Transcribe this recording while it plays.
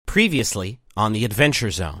Previously on the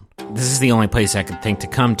Adventure Zone. This is the only place I could think to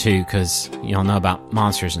come to because you all know about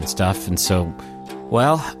monsters and stuff, and so,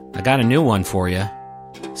 well, I got a new one for you.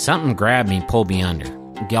 Something grabbed me, pulled me under.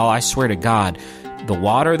 Y'all, I swear to God, the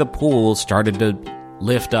water of the pool started to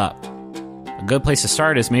lift up. A good place to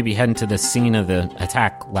start is maybe heading to the scene of the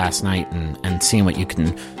attack last night and seeing what you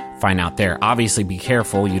can find out there. Obviously, be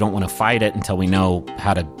careful. You don't want to fight it until we know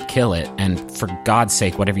how to kill it. And for God's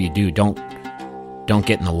sake, whatever you do, don't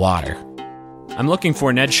get in the water. I'm looking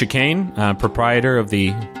for Ned Chicane, proprietor of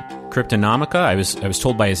the Cryptonomica. I was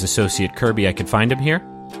told by his associate Kirby I could find him here.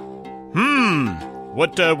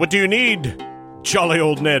 What do you need, jolly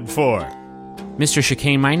old Ned, for? Mr.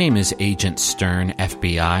 Chicane, my name is Agent Stern,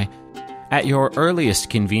 FBI. At your earliest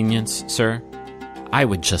convenience, sir, I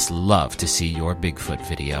would just love to see your Bigfoot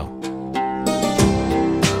video.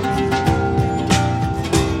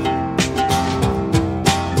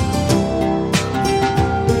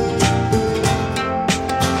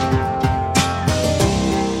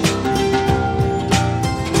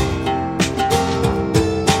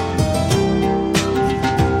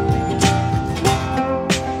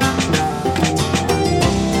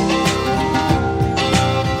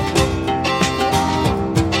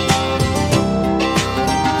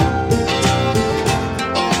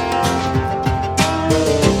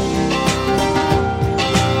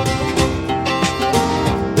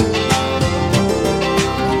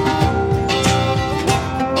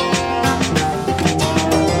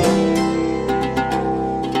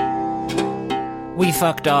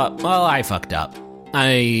 Fucked up. Well, I fucked up.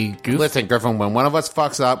 I goofed. Listen, Griffin, when one of us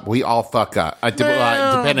fucks up, we all fuck up.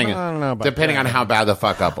 Depending on how bad the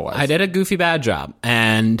fuck up was. I did a goofy bad job,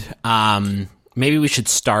 and maybe we should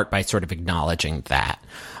start by sort of acknowledging that.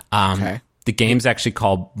 Okay. The game's actually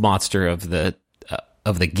called Monster of the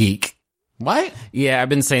Geek. What? Yeah, I've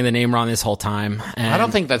been saying the name wrong this whole time. I don't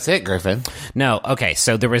think that's it, Griffin. No, okay,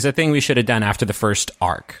 so there was a thing we should have done after the first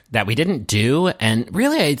arc that we didn't do, and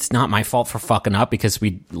really it's not my fault for fucking up because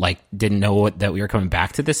we, didn't know that we were coming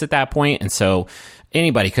back to this at that point, and so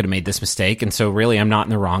anybody could have made this mistake, and so really I'm not in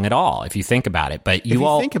the wrong at all, if you think about it. But you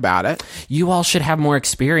all should have more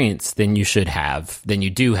experience than you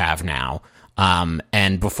do have now.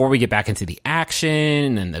 And before we get back into the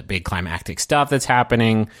action and the big climactic stuff that's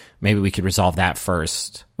happening, maybe we could resolve that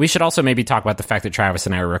first. We should also maybe talk about the fact that Travis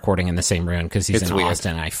and I are recording in the same room because he's in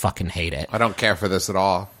Austin and I fucking hate it. I don't care for this at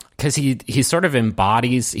all. Because he sort of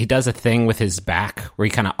embodies, he does a thing with his back where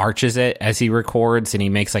he kind of arches it as he records and he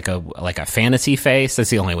makes like a fantasy face.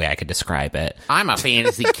 That's the only way I could describe it. I'm a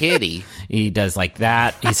fantasy kitty. He does like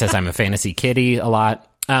that. He says I'm a fantasy kitty a lot.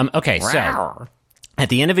 Okay, so... At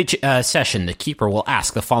the end of each session, the keeper will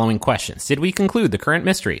ask the following questions. Did we conclude the current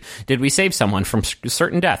mystery? Did we save someone from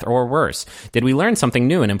certain death or worse? Did we learn something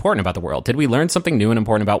new and important about the world? Did we learn something new and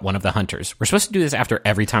important about one of the hunters? We're supposed to do this after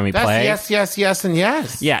every time we play. Yes, and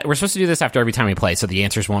yes. Yeah, we're supposed to do this after every time we play, so the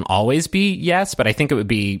answers won't always be yes, but I think it would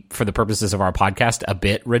be, for the purposes of our podcast, a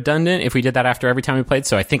bit redundant if we did that after every time we played,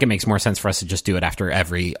 so I think it makes more sense for us to just do it after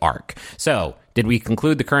every arc. So, did we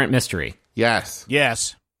conclude the current mystery? Yes.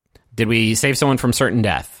 Yes. Did we save someone from certain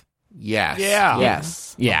death? Yes. Yeah.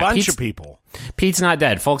 Yes. Yeah. A bunch of people. Pete's not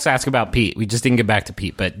dead. Folks ask about Pete. We just didn't get back to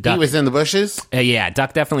Pete, but Duck... He was in the bushes? Yeah,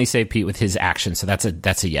 Duck definitely saved Pete with his action, so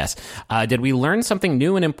that's a yes. Did we learn something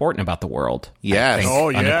new and important about the world? Yes.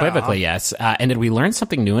 Unequivocally, yes. And did we learn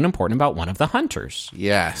something new and important about one of the hunters?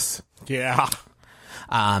 Yes. Yeah.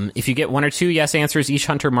 If you get 1 or 2 yes answers, each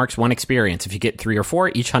hunter marks 1 experience. If you get 3 or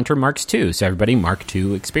 4, each hunter marks 2. So everybody mark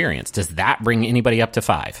 2 experience. Does that bring anybody up to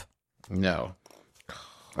 5? No.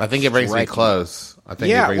 I think it brings me close. I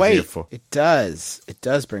think it brings me to 4. It does. It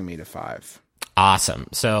does bring me to 5. Awesome.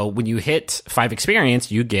 So when you hit 5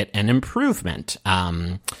 experience, you get an improvement.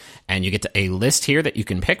 And you get a list here that you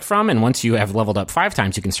can pick from. And once you have leveled up 5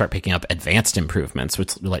 times, you can start picking up advanced improvements,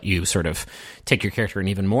 which will let you sort of take your character in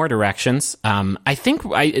even more directions.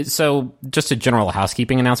 So just a general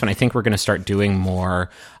housekeeping announcement. I think we're going to start doing more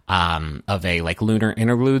of a lunar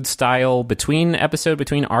interlude style between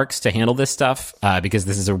arcs to handle this stuff, because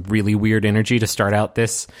this is a really weird energy to start out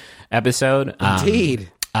this episode. Indeed.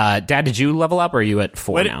 Dad, did you level up or are you at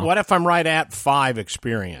 4 now? What if I'm right at 5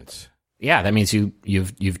 experience? Yeah, that means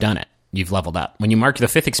you've done it. You've leveled up. When you mark the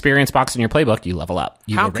 5th experience box in your playbook, you level up.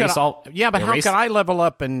 How could I level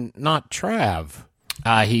up and not Trav?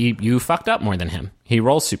 You fucked up more than him. He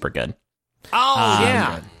rolls super good. Oh,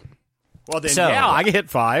 yeah. Well, then, I hit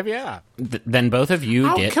 5, yeah. Then both of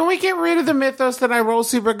you get... Can we get rid of the mythos that I roll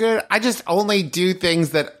super good? I just only do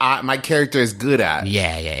things that my character is good at.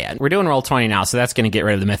 Yeah. We're doing roll 20 now, so that's going to get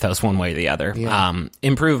rid of the mythos one way or the other. Yeah.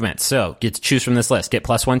 Improvements. So, get to choose from this list. Get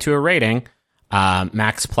 +1 to a rating.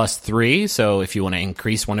 max +3. So if you want to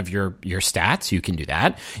increase one of your stats, you can do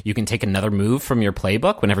that. You can take another move from your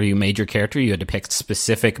playbook. Whenever you made your character, you had to pick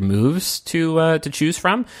specific moves to choose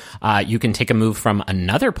from. You can take a move from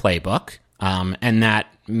another playbook. And that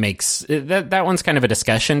makes that one's kind of a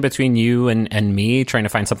discussion between you and me, trying to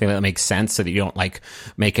find something that makes sense so that you don't like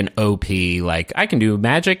make an OP, like I can do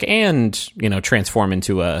magic and, transform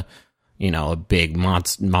into a big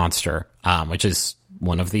monster, which is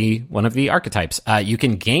one of the archetypes. You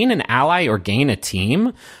can gain an ally or gain a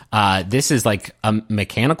team. This is like a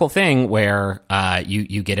mechanical thing where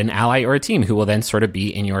you get an ally or a team who will then sort of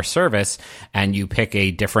be in your service, and you pick a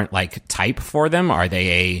different like type for them. Are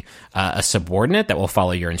they a subordinate that will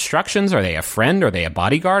follow your instructions? Are they a friend? Are they a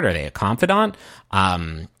bodyguard? Are they a confidant?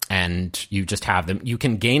 And you just have them. You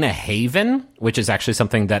can gain a haven, which is actually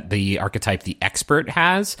something that the archetype, the expert,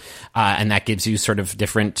 has. And that gives you sort of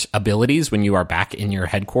different abilities when you are back in your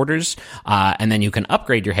headquarters. And then you can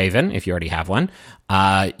upgrade your haven if you already have one.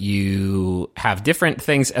 You have different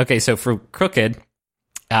things. Okay, so for Crooked,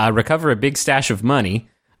 recover a big stash of money.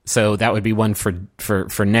 So that would be one for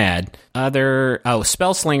Ned.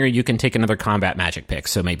 Spellslinger, you can take another combat magic pick.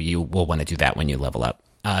 So maybe you will want to do that when you level up.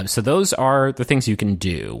 So those are the things you can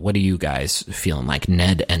do. What are you guys feeling like,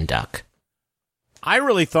 Ned and Duck? I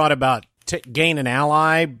really thought about gain an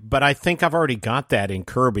ally, but I think I've already got that in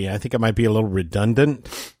Kirby. I think it might be a little redundant.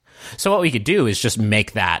 So what we could do is just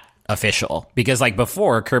make that official, because like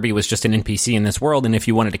before, Kirby was just an NPC in this world, and if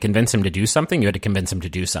you wanted to convince him to do something, you had to convince him to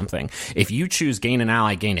do something. If you choose gain an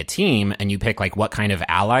ally, gain a team, and you pick like what kind of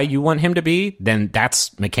ally you want him to be, then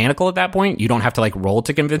that's mechanical at that point. You don't have to like roll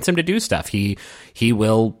to convince him to do stuff. He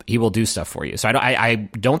will do stuff for you. So I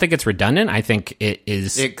don't think it's redundant. I think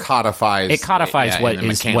it codifies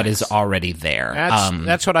what is already there.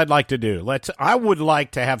 That's what I'd like to do. I would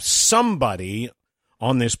like to have somebody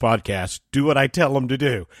on this podcast do what I tell them to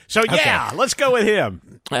do. So yeah, let's go with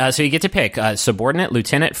him. So you get to pick subordinate,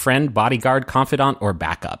 lieutenant, friend, bodyguard, confidant, or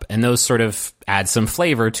backup. And those sort of add some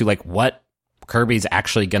flavor to like what Kirby's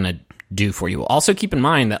actually going to do for you. Also keep in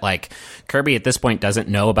mind that like Kirby at this point doesn't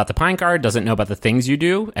know about the pine card, doesn't know about the things you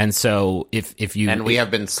do. And so if you... And we have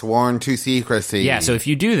been sworn to secrecy. Yeah, so if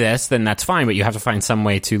you do this, then that's fine, but you have to find some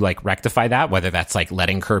way to like rectify that, whether that's like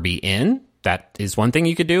letting Kirby in. That is one thing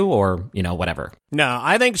you could do, or, whatever. No,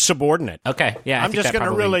 I think subordinate. Okay, yeah. I'm just going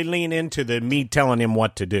to really lean into me telling him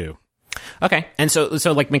what to do. Okay, and so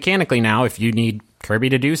like mechanically now, if you need Kirby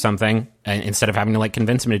to do something, instead of having to like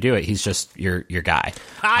convince him to do it, he's just your guy.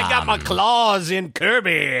 I got my claws in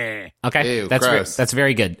Kirby. Okay, Ew, that's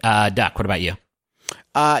very good. Duck, what about you?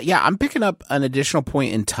 Yeah, I'm picking up an additional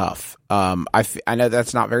point in tough. I know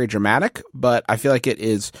that's not very dramatic, but I feel like it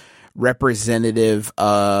is representative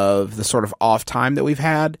of the sort of off time that we've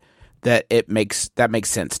had, that makes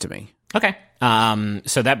sense to me. Okay.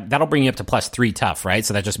 So that'll bring you up to +3 tough, right?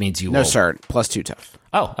 So that just means you No, sir, +2 tough.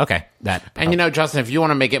 Oh, okay. And Justin, if you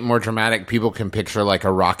want to make it more dramatic, people can picture like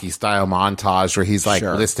a Rocky style montage where he's like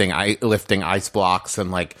lifting ice blocks and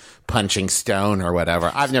like punching stone or whatever.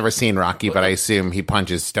 I've never seen Rocky, but I assume he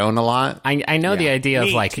punches stone a lot. I know the idea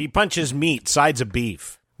of like he punches meat, sides of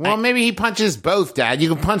beef. Well, maybe he punches both, Dad.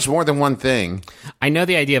 You can punch more than one thing. I know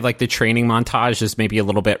the idea of like the training montage is maybe a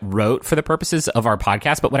little bit rote for the purposes of our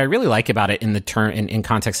podcast, but what I really like about it in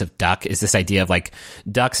context of Duck is this idea of like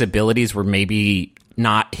Duck's abilities were maybe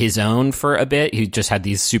not his own for a bit. He just had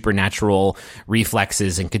these supernatural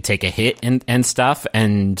reflexes and could take a hit and stuff.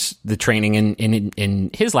 And the training in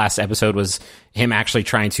his last episode was him actually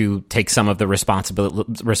trying to take some of the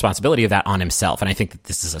responsibility of that on himself. And I think that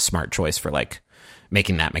this is a smart choice for like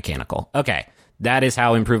making that mechanical. Okay, that is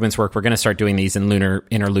how improvements work. We're going to start doing these in Lunar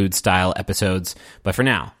Interlude style episodes. But for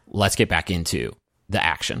now, let's get back into the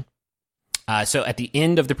action. So at the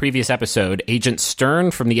end of the previous episode, Agent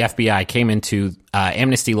Stern from the FBI came into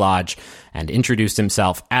Amnesty Lodge and introduced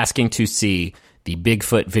himself, asking to see the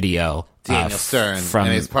Bigfoot video. Daniel Stern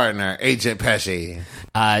and his partner, Agent Pesci.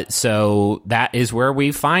 So that is where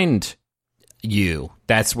we find you.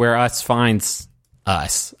 That's where us finds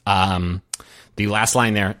us. The last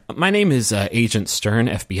line there, my name is Agent Stern,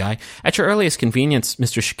 FBI. At your earliest convenience,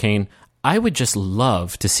 Mr. Chicane, I would just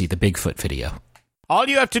love to see the Bigfoot video. All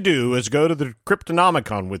you have to do is go to the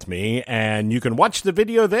Cryptonomicon with me, and you can watch the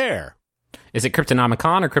video there. Is it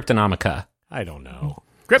Cryptonomicon or Cryptonomica? I don't know.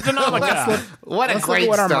 Cryptonomica! What a great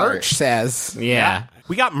what start. our merch says. Yeah.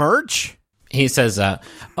 We got merch? He says,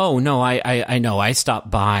 oh, no, I know. I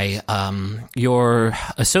stopped by. Your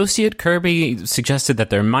associate, Kirby, suggested that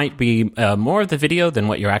there might be more of the video than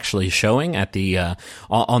what you're actually showing at the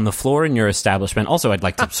on the floor in your establishment. Also, I'd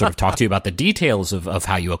like to sort of talk to you about the details of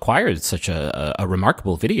how you acquired such a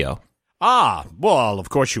remarkable video. Well, of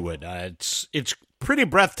course you would. It's pretty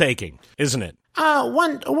breathtaking, isn't it?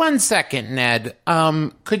 One second, Ned.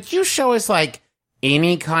 Could you show us, like,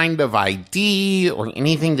 any kind of ID or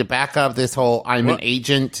anything to back up this whole an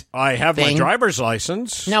agent I have thing? my driver's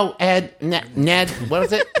license. No, Ned, what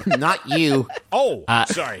was it? Not you. Oh,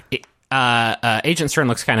 sorry. Agent Stern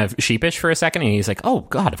looks kind of sheepish for a second, and he's like, "Oh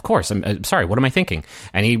God, of course. I'm sorry. What am I thinking?"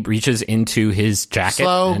 And he reaches into his jacket.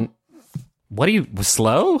 Slow. And, what are you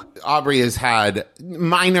slow? Aubrey has had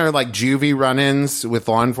minor, like, juvie run-ins with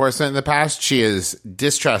law enforcement in the past. She is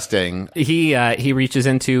distrusting. He reaches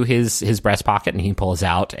into his breast pocket and he pulls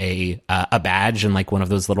out a badge and, like, one of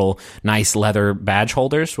those little nice leather badge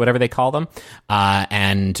holders, whatever they call them,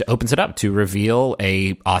 and opens it up to reveal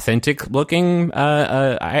a authentic looking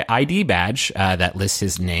ID badge that lists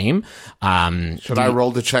his name. Should I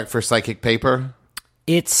roll to check for psychic paper?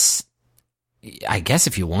 I guess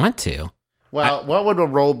if you want to. Well, what would a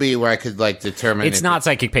roll be where I could, like, determine? It's not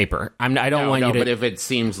psychic paper. I don't want you to. But if it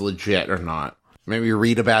seems legit or not, maybe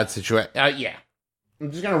read a bad situation. Yeah,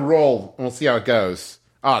 I'm just gonna roll and we'll see how it goes.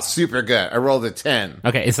 Oh, super good. I rolled a 10.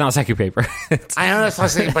 Okay, it's not psychic paper. I know it's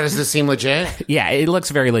not psychic, but does this seem legit? Yeah, it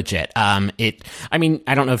looks very legit. I mean,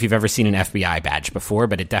 I don't know if you've ever seen an FBI badge before,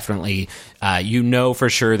 but it definitely, for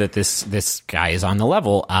sure that this guy is on the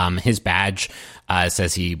level. His badge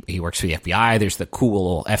says he works for the FBI. There's the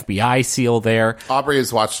cool FBI seal there. Aubrey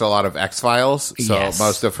has watched a lot of X-Files, so yes.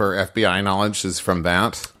 Most of her FBI knowledge is from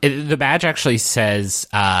that. The badge actually says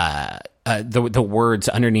the words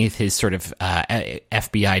underneath his sort of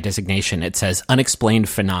FBI designation. It says "unexplained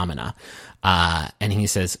phenomena," and he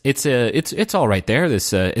says it's all right there.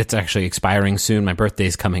 This it's actually expiring soon. My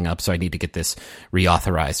birthday's coming up, so I need to get this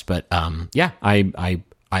reauthorized. But yeah, I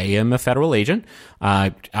am a federal agent.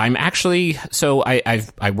 I'm actually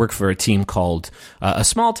I work for a team called a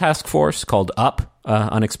small task force called UP.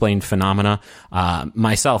 Unexplained phenomena.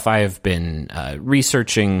 Myself, I have been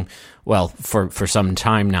researching, well, for some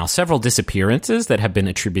time now, several disappearances that have been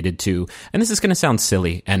attributed to, and this is going to sound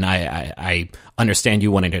silly, and I understand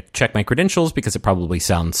you wanting to check my credentials because it probably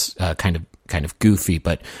sounds kind of goofy,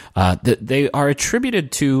 but they are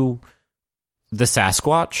attributed to the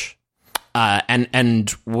Sasquatch. And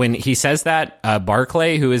when he says that,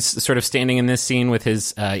 Barclay, who is sort of standing in this scene with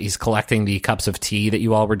his, he's collecting the cups of tea that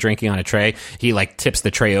you all were drinking on a tray. He, like, tips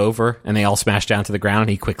the tray over and they all smash down to the ground.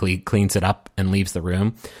 He quickly cleans it up and leaves the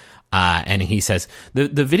room. And he says, the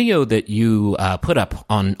video that you, put up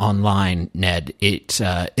online, Ned,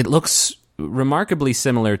 it looks remarkably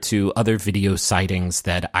similar to other video sightings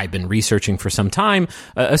that I've been researching for some time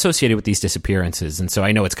associated with these disappearances. And so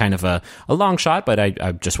I know it's kind of a long shot, but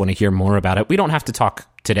I just want to hear more about it. We don't have to talk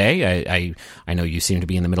today. I know you seem to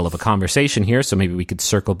be in the middle of a conversation here, so maybe we could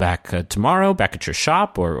circle back tomorrow, back at your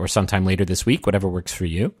shop, or sometime later this week, whatever works for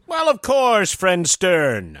you. Well, of course, friend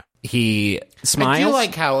Stern. He smiles. I do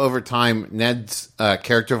like how over time Ned's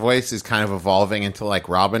character voice is kind of evolving into, like,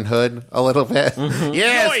 Robin Hood a little bit. Mm-hmm.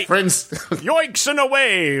 Yes, Yoink. friends. Yoinks and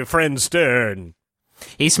away, friend Stern.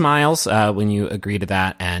 He smiles when you agree to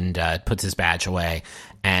that and puts his badge away.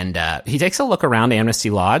 And he takes a look around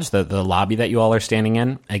Amnesty Lodge, the lobby that you all are standing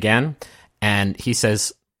in again. And he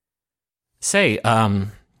says, say,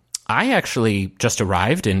 I actually just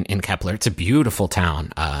arrived in Kepler. It's a beautiful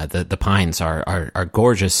town. The pines are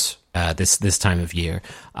gorgeous this time of year.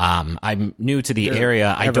 I'm new to the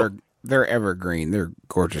area. They're evergreen. They're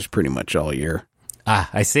gorgeous pretty much all year.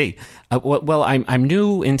 I see. Well, I'm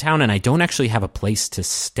new in town and I don't actually have a place to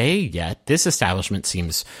stay yet. This establishment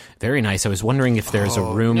seems very nice. I was wondering if there's a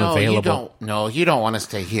room available. You don't want to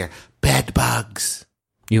stay here. Bed bugs.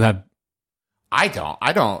 You have. I don't.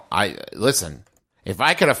 Listen. If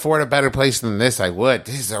I could afford a better place than this, I would.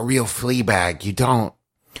 This is a real flea bag. You don't.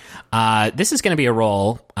 This is going to be a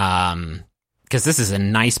roll, because this is a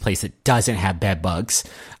nice place that doesn't have bed bugs.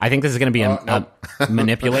 I think this is going to be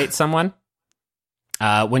manipulate someone.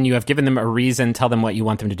 When you have given them a reason, tell them what you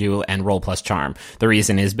want them to do, and roll plus charm. The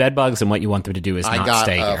reason is bed bugs, and what you want them to do is not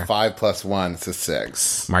stay here. I got 5 plus 1, it's a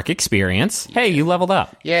 6. Mark experience. Hey, you leveled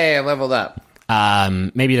up. Yeah, I leveled up.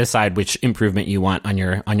 Maybe decide which improvement you want on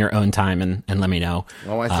your own time and let me know.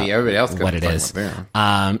 Well, I see everybody else what it is. Yeah,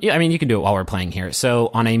 I mean, you can do it while we're playing here. So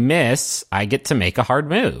on a miss, I get to make a hard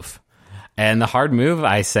move, and the hard move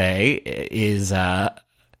I say is a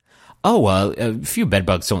few bed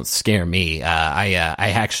bugs don't scare me.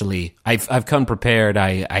 I've come prepared.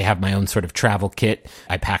 I have my own sort of travel kit.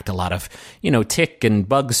 I packed a lot of, tick and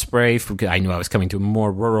bug spray. I knew I was coming to a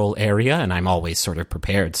more rural area, and I'm always sort of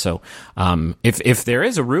prepared. So, if there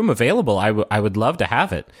is a room available, I would love to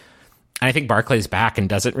have it. And I think Barclay's back and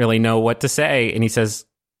doesn't really know what to say. And he says,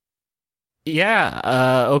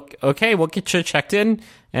 Yeah, okay, we'll get you checked in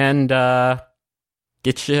and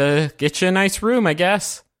get you a nice room, I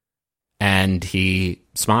guess. And he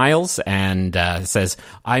smiles and says,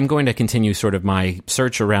 I'm going to continue sort of my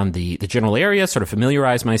search around the general area, sort of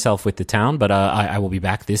familiarize myself with the town, but I will be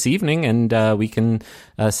back this evening and we can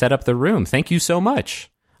set up the room. Thank you so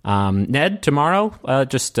much. Ned, tomorrow,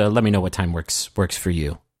 just let me know what time works for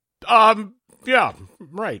you. Yeah,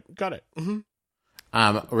 right. Got it.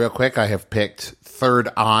 Mm-hmm. Real quick, I have picked Third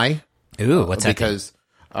Eye. Ooh, what's that? Because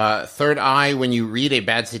Third Eye, when you read a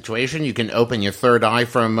bad situation, you can open your third eye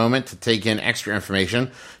for a moment to take in extra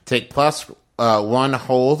information. Take +1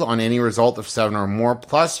 hold on any result of 7 or more.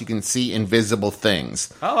 Plus, you can see invisible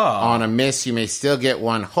things. Oh. On a miss, you may still get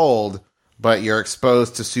 1 hold, but you're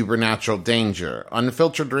exposed to supernatural danger.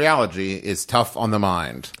 Unfiltered reality is tough on the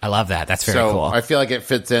mind. I love that. That's very cool. I feel like it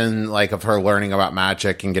fits in, like, of her learning about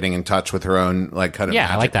magic and getting in touch with her own, like, kind of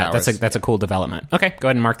magic I like that. powers. That's a cool development. Okay, go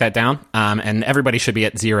ahead and mark that down. And everybody should be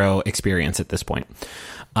at 0 experience at this point.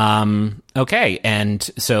 Okay, and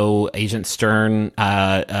so Agent Stern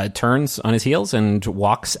turns on his heels and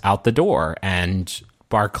walks out the door, and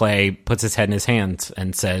Barclay puts his head in his hands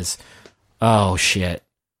and says, "Oh, shit.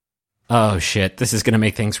 Oh, shit. This is going to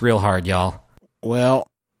make things real hard, y'all." Well,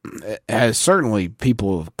 as certainly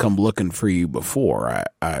people have come looking for you before,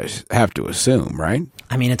 I have to assume, right?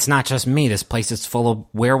 I mean, it's not just me. This place is full of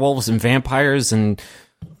werewolves and vampires and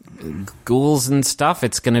ghouls and stuff.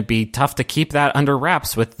 It's going to be tough to keep that under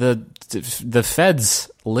wraps with the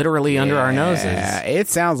feds literally under our noses. It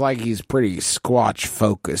sounds like he's pretty Squatch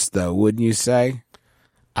focused, though, wouldn't you say?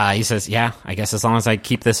 He says, "Yeah, I guess as long as I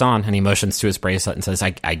keep this on," and he motions to his bracelet and says,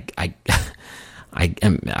 I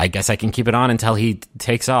guess I can keep it on until he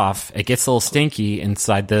takes off. It gets a little stinky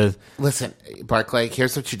inside the... Listen, Barclay,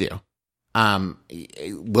 here's what you do.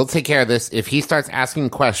 We'll take care of this. If he starts asking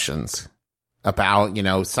questions about,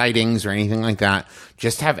 sightings or anything like that,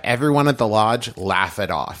 just have everyone at the lodge laugh it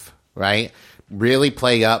off, right? Really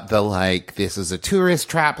play up the, this is a tourist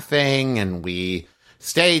trap thing, and we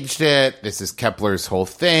staged it. This is Kepler's whole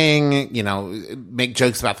thing. Make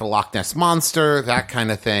jokes about the Loch Ness Monster, that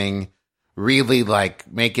kind of thing. Really,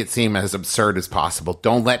 make it seem as absurd as possible.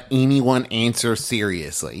 Don't let anyone answer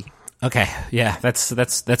seriously. Okay, yeah, that's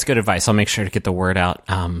good advice. I'll make sure to get the word out,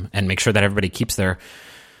 and make sure that everybody keeps their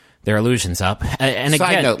illusions up. And Side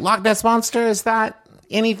again, note, Loch Ness Monster, is that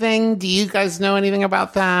anything? Do you guys know anything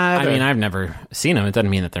about that? I mean, I've never seen them. It doesn't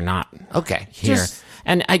mean that they're not here.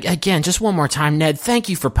 And again, just one more time, Ned, thank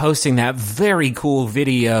you for posting that very cool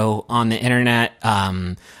video on the internet.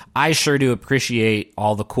 I sure do appreciate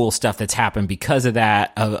all the cool stuff that's happened because of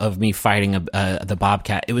that, of me fighting the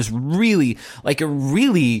Bobcat. It was really a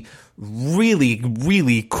really, really,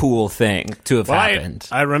 really cool thing to have happened.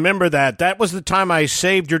 I remember that. That was the time I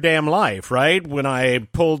saved your damn life, right? When I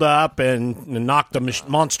pulled up and knocked the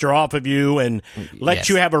monster off of you and let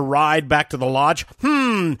you have a ride back to the lodge.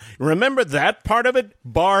 Remember that part of it,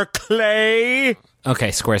 Barclay?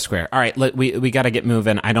 Okay, square. All right, we got to get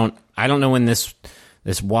moving. I don't know when this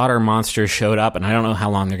water monster showed up, and I don't know how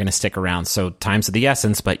long they're going to stick around. So time's of the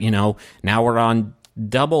essence, but now we're on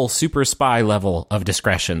double super spy level of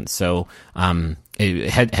discretion. So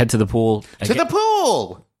head to the pool. To the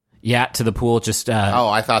pool! Yeah, to the pool. Just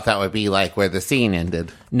I thought that would be where the scene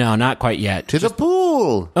ended. No, not quite yet. The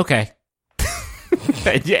pool! Okay.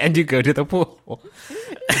 And you go to the pool.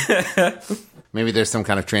 Maybe there's some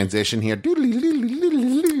kind of transition here.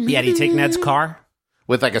 Yeah, do you take Ned's car?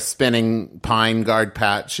 With a spinning pine guard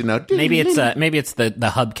patch, Maybe it's the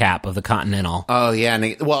hubcap of the Continental. Oh yeah, and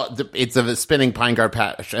it's a spinning pine guard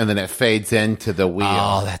patch, and then it fades into the wheel.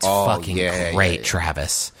 Oh, that's fucking great, yeah.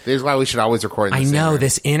 Travis. This is why we should always record. I know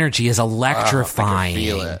this energy is electrifying. I can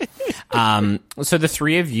feel it. So the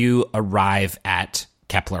three of you arrive at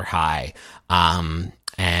Kepler High.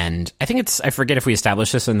 And I think I forget if we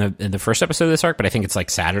established this in the first episode of this arc, but I think it's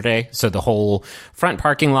Saturday. So the whole front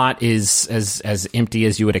parking lot is as empty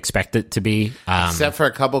as you would expect it to be. Except for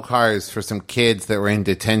a couple cars for some kids that were in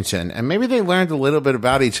detention. And maybe they learned a little bit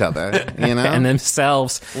about each other, and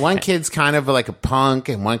themselves. One kid's kind of like a punk,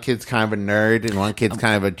 and one kid's kind of a nerd, and one kid's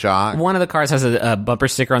kind of a jock. One of the cars has a bumper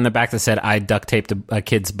sticker on the back that said, "I duct taped a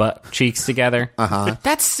kid's butt cheeks together." Uh-huh.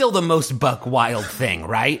 That's still the most buck wild thing,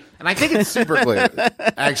 right? And I think it's super glue.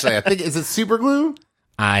 Actually, is it super glue?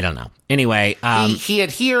 I don't know. Anyway, he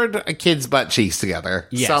adhered a kid's butt cheeks together.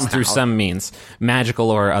 Yes, somehow. Through some means,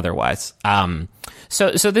 magical or otherwise.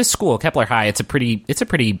 So this school, Kepler High, it's a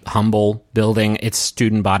pretty humble building. Its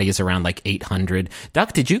student body is around 800.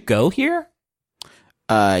 Duck, did you go here?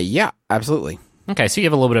 Yeah, absolutely. Okay, so you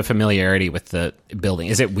have a little bit of familiarity with the building.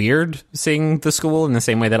 Is it weird seeing the school in the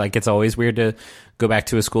same way that like it's always weird to go back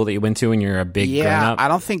to a school that you went to when you're a big grown-up? I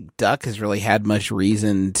don't think Duck has really had much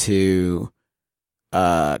reason to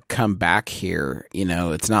come back here. You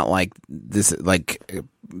know, it's not like this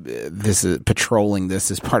is patrolling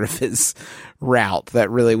this as part of his route. That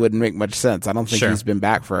really wouldn't make much sense. I don't think he's been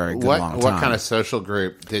back for a good long time. What kind of social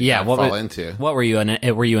group did you fall into? What were you?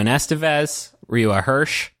 Were you an Estevez? Were you a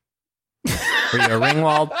Hirsch? Were you a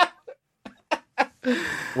Ringwald?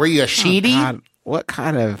 Were you a Sheedy? What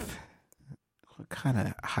kind of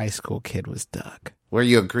high school kid was Doug? Were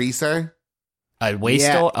you a greaser? A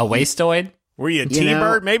wastoid? Were you a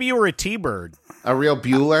T-bird? Maybe you were a T-bird. A real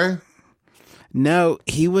Bueller? No,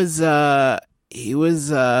 he was a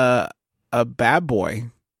bad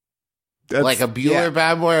boy. Like a Bueller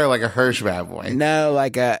bad boy or like a Hirsch bad boy? No,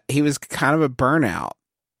 he was kind of a burnout.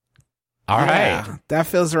 All right. That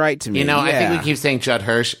feels right to me. You know, I think we keep saying Judd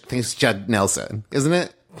Hirsch. I think it's Judd Nelson, isn't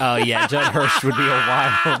it? Oh, yeah, Judd Hirsch would be a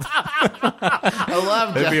wild... I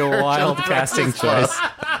love Judd It'd be a wild Judd casting choice.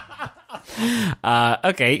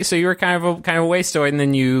 Okay, so you were kind of a wastoid, and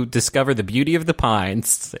then you discover the beauty of the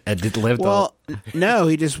pines. No,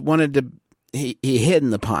 he just wanted to... He hid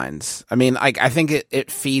in the pines. I mean, I think it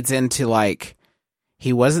feeds into, like...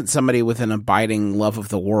 He wasn't somebody with an abiding love of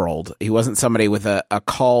the world. He wasn't somebody with a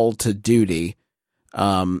call to duty.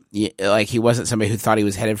 He wasn't somebody who thought he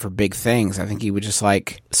was headed for big things. I think he would just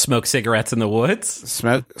like smoke cigarettes in the woods.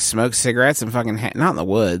 Smoke cigarettes and fucking not in the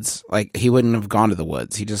woods. Like he wouldn't have gone to the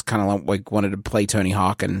woods. He just kind of like wanted to play Tony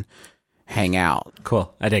Hawk and hang out.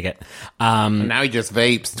 Cool, I dig it. Now he just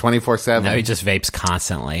vapes 24/7. Now he just vapes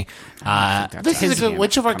constantly.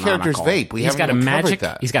 Which of our characters vape? He's got a magic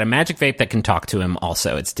vape that can talk to him.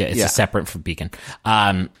 Also, it's a separate from Beacon.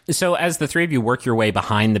 So as the three of you work your way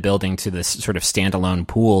behind the building to this sort of standalone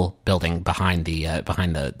pool building behind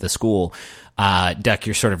the school, Duck,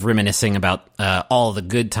 you're sort of reminiscing about all the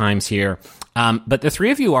good times here. But the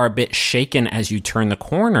three of you are a bit shaken as you turn the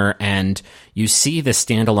corner and you see the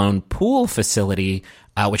standalone pool facility,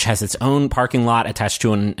 which has its own parking lot attached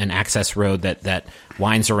to an access road that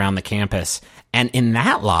winds around the campus. And in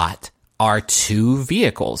that lot are two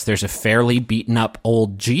vehicles. There's a fairly beaten up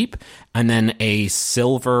old Jeep and then a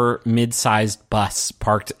silver mid-sized bus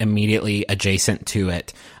parked immediately adjacent to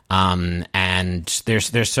it. And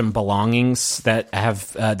there's some belongings that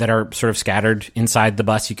are sort of scattered inside the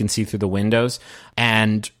bus. You can see through the windows,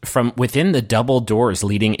 and from within the double doors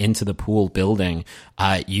leading into the pool building,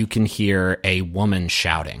 you can hear a woman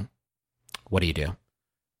shouting. What do you do?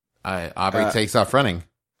 Aubrey takes off running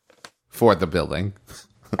for the building.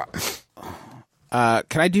 Can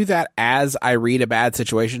I do that as I read a bad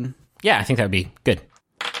situation? Yeah, I think that would be good.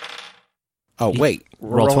 Oh, wait.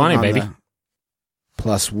 Roll 20, baby.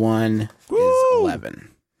 +1 is 11.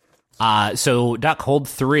 So Duck, hold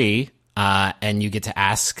 3, and you get to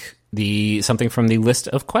ask something from the list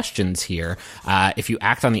of questions here. If you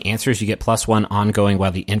act on the answers, you get +1 ongoing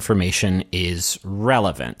while the information is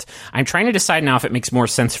relevant. I'm trying to decide now if it makes more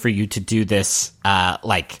sense for you to do this,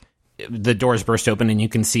 like the doors burst open and you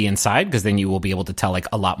can see inside, because then you will be able to tell like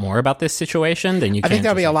a lot more about this situation than you can. I think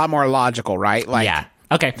that'll be a lot more logical, right? Like, yeah.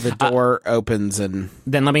 Okay. The door opens and...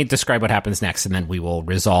 Then let me describe what happens next, and then we will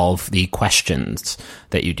resolve the questions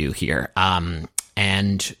that you do here.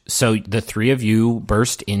 And so the three of you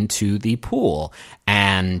burst into the pool,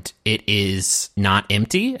 and it is not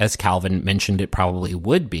empty, as Calvin mentioned it probably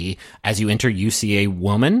would be. As you enter, you see a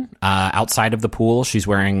woman outside of the pool. She's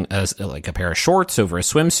wearing a pair of shorts over a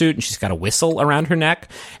swimsuit, and she's got a whistle around her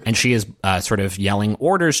neck, and she is sort of yelling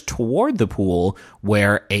orders toward the pool,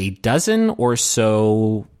 where a dozen or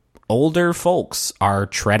so older folks are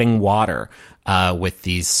treading water with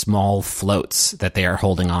these small floats that they are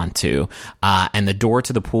holding on to. And the door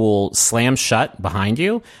to the pool slams shut behind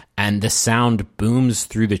you, and the sound booms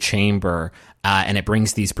through the chamber, and it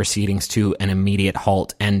brings these proceedings to an immediate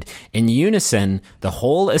halt. And in unison, the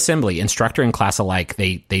whole assembly, instructor and class alike,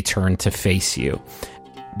 they turn to face you.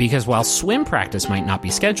 Because while swim practice might not be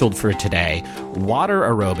scheduled for today, water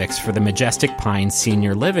aerobics for the Majestic Pines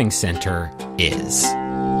Senior Living Center is.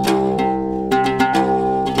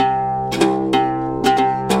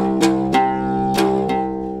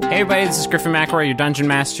 Hey everybody, this is Griffin McElroy, your dungeon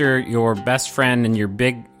master, your best friend, and your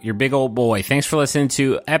big old boy. Thanks for listening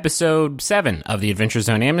to episode 7 of the Adventure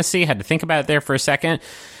Zone Amnesty. Had to think about it there for a second,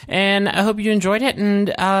 and I hope you enjoyed it.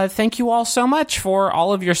 And thank you all so much for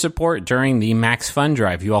all of your support during the Max Fun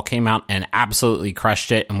Drive. You all came out and absolutely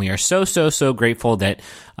crushed it, and we are so grateful that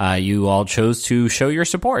you all chose to show your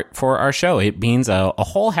support for our show. It means a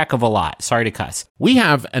whole heck of a lot. Sorry to cuss. We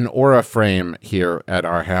have an aura frame here at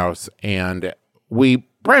our house, and we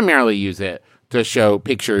primarily use it to show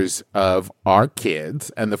pictures of our kids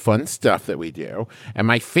and the fun stuff that we do. And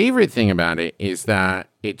my favorite thing about it is that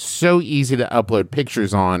it's so easy to upload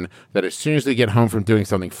pictures on that as soon as we get home from doing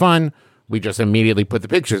something fun, we just immediately put the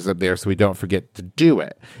pictures up there so we don't forget to do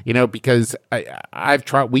it. You know, because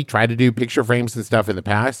we tried to do picture frames and stuff in the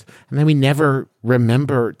past, and then we never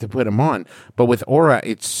remember to put them on. But with Aura,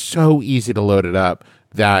 it's so easy to load it up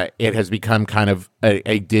that it has become kind of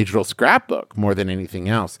a digital scrapbook more than anything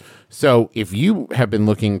else. So if you have been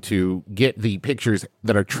looking to get the pictures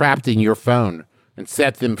that are trapped in your phone and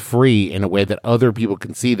set them free in a way that other people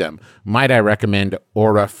can see them, might I recommend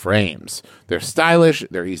Aura Frames. They're stylish,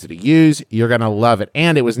 they're easy to use, you're going to love it.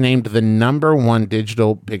 And it was named the #1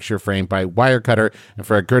 digital picture frame by Wirecutter, and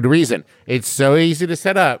for a good reason. It's so easy to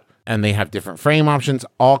set up, and they have different frame options,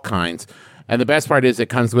 all kinds. And the best part is it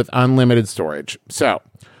comes with unlimited storage. So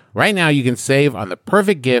right now you can save on the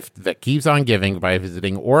perfect gift that keeps on giving by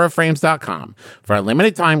visiting auraframes.com. For a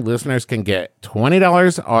limited time, listeners can get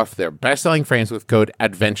 $20 off their best-selling frames with code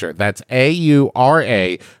ADVENTURE. That's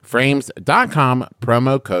AURA frames.com,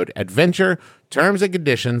 promo code ADVENTURE. Terms and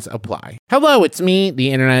conditions apply. Hello, it's me,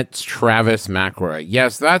 the internet's Travis McElroy.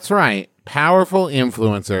 Yes, that's right. Powerful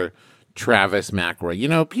influencer, Travis McElroy. You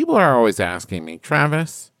know, people are always asking me,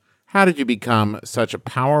 Travis, how did you become such a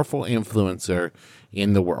powerful influencer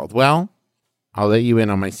in the world? Well, I'll let you in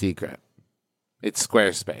on my secret. It's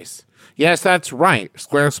Squarespace. Yes, that's right.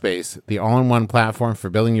 Squarespace, the all-in-one platform for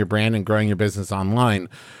building your brand and growing your business online.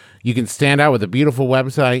 You can stand out with a beautiful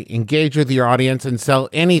website, engage with your audience, and sell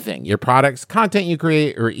anything, your products, content you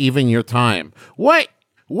create, or even your time. What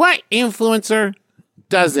influencer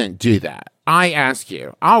doesn't do that? I ask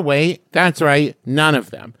you. I'll wait. That's right. None of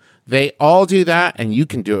them. They all do that, and you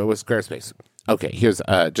can do it with Squarespace. Okay, here's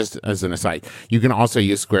just as an aside. You can also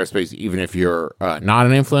use Squarespace even if you're not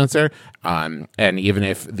an influencer, and even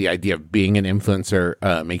if the idea of being an influencer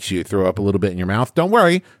makes you throw up a little bit in your mouth. Don't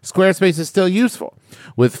worry, Squarespace is still useful.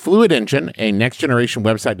 With Fluid Engine, a next-generation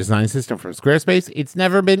website design system from Squarespace, it's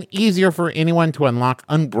never been easier for anyone to unlock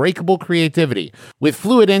unbreakable creativity. With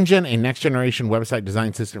Fluid Engine, a next-generation website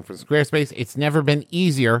design system from Squarespace, it's never been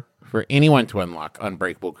easier for anyone to unlock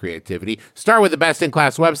unbreakable creativity. Start with the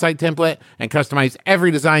best-in-class website template and customize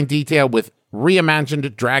every design detail with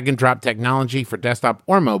reimagined drag-and-drop technology for desktop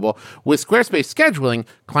or mobile. With Squarespace scheduling,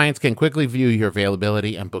 clients can quickly view your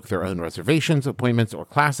availability and book their own reservations, appointments, or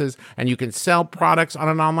classes, and you can sell products on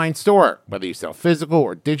an online store. Whether you sell physical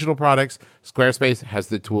or digital products, Squarespace has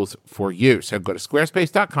the tools for you. So go to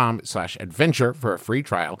squarespace.com/adventure for a free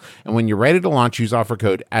trial, and when you're ready to launch, use offer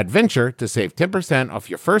code ADVENTURE to save 10% off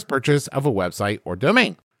your first purchase of a website or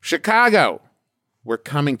domain. Chicago, we're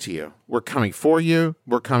coming to you. We're coming for you.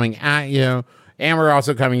 We're coming at you. And we're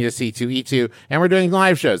also coming to C2E2. And we're doing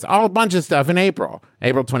live shows. All a bunch of stuff in April.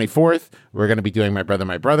 April 24th, we're going to be doing My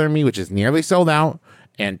Brother and Me, which is nearly sold out.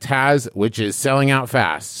 And Taz, which is selling out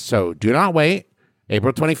fast. So do not wait.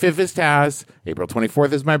 April 25th is Taz. April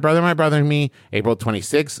 24th is My Brother and Me. April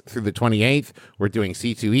 26th through the 28th, we're doing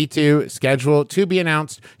C2E2, schedule to be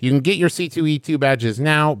announced. You can get your C2E2 badges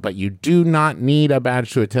now, but you do not need a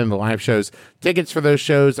badge to attend the live shows. Tickets for those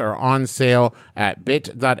shows are on sale at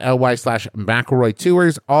bit.ly/McElroy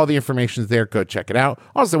Tours. All the information is there. Go check it out.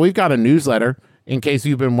 Also, we've got a newsletter. In case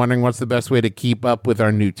you've been wondering what's the best way to keep up with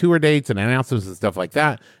our new tour dates and announcements and stuff like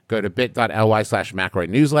that, go to bit.ly/McElroy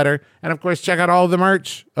newsletter. And of course, check out all of the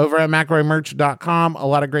merch over at McElroymerch.com. A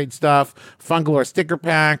lot of great stuff. Fun Galore sticker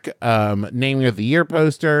pack, naming of the year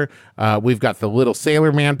poster. We've got the little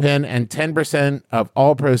Sailor Man pin, and 10% of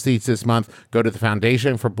all proceeds this month go to the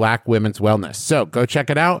Foundation for Black Women's Wellness. So go check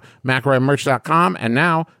it out, McElroymerch.com. And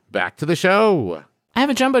now back to the show. I have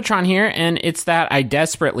a Jumbotron here, and it's that I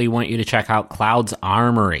desperately want you to check out Cloud's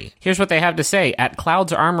Armory. Here's what they have to say. At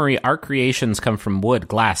Cloud's Armory, our creations come from wood,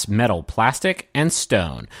 glass, metal, plastic, and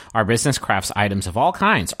stone. Our business crafts items of all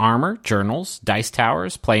kinds: armor, journals, dice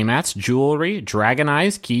towers, playmats, jewelry, dragon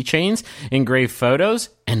eyes, keychains, engraved photos,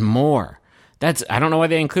 and more. I don't know why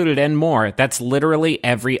they included and more. That's literally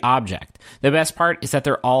every object. The best part is that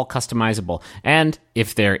they're all customizable. And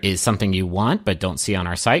if there is something you want but don't see on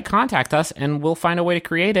our site, contact us and we'll find a way to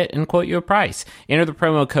create it and quote you a price. Enter the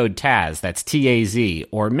promo code TAZ, that's T-A-Z,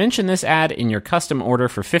 or mention this ad in your custom order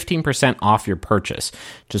for 15% off your purchase.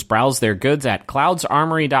 Just browse their goods at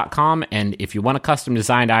cloudsarmory.com, and if you want a custom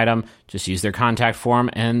designed item, just use their contact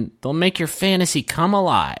form and they'll make your fantasy come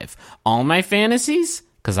alive. All my fantasies?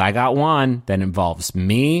 Because I got one that involves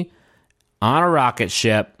me on a rocket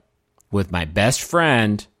ship with my best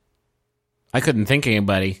friend. I couldn't think of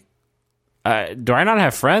anybody. Do I not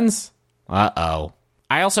have friends? Uh-oh.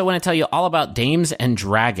 I also want to tell you all about Dames and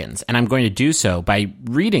Dragons, and I'm going to do so by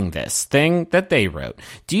reading this thing that they wrote.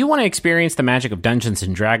 Do you want to experience the magic of Dungeons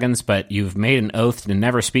and Dragons, but you've made an oath to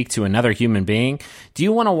never speak to another human being? Do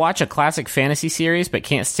you want to watch a classic fantasy series, but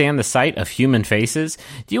can't stand the sight of human faces?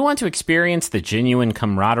 Do you want to experience the genuine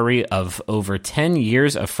camaraderie of over 10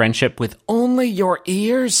 years of friendship with only your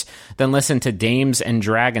ears? Then listen to Dames and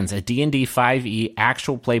Dragons, a D&D 5e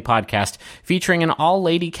actual play podcast featuring an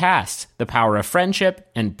all-lady cast, the power of friendship,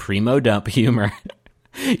 and primo dump humor.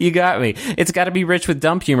 You got me. It's got to be rich with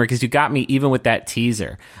dump humor because you got me even with that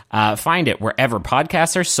teaser. Find it wherever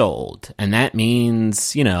podcasts are sold. And that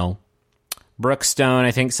means, Brookstone, I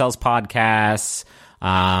think, sells podcasts.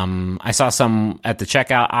 I saw some at the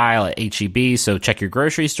checkout aisle at H-E-B, so check your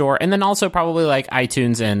grocery store. And then also probably like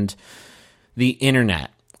iTunes and the internet.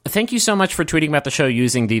 Thank you so much for tweeting about the show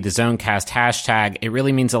using the ZoneCast hashtag. It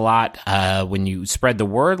really means a lot when you spread the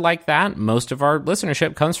word like that. Most of our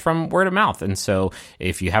listenership comes from word of mouth. And so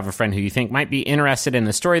if you have a friend who you think might be interested in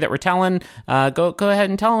the story that we're telling, go ahead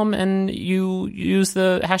and tell them, and you use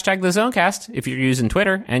the hashtag TheZoneCast if you're using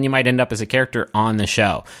Twitter, and you might end up as a character on the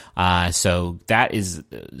show. So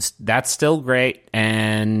that's still great,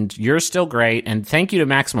 and you're still great. And thank you to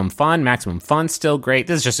Maximum Fun. Maximum Fun's still great.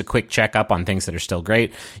 This is just a quick checkup on things that are still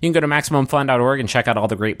great. You can go to MaximumFun.org and check out all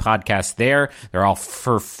the great podcasts there. They're all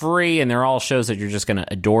for free, and they're all shows that you're just going to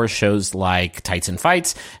adore. Shows like Tights and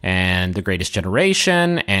Fights and The Greatest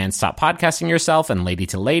Generation and Stop Podcasting Yourself and Lady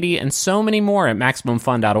to Lady and so many more at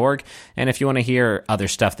MaximumFun.org. And if you want to hear other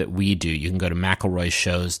stuff that we do, you can go to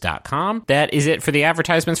McElroyShows.com. That is it for the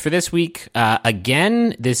advertisements for this week.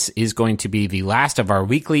 Again, this is going to be the last of our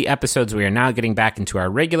weekly episodes. We are now getting back into our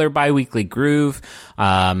regular bi-weekly groove.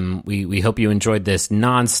 We hope you enjoyed this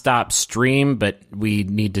non-stop stream, but we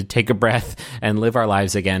need to take a breath and live our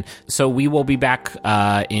lives again. So we will be back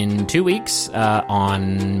in 2 weeks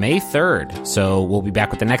on May 3rd. So we'll be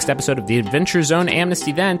back with the next episode of the Adventure Zone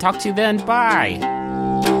Amnesty then. Talk to you then. Bye.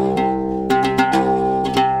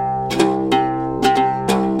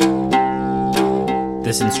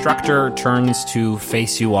 This instructor turns to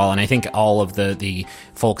face you all, and I think all of the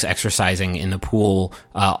folks exercising in the pool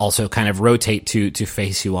also kind of rotate to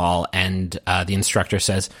face you all, and the instructor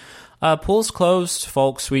says, pool's closed,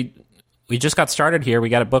 folks. We just got started here. We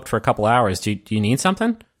got it booked for a couple hours. Do you need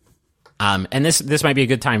something? And this might be a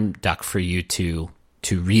good time, Duck, for you to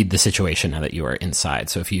read the situation now that you are inside.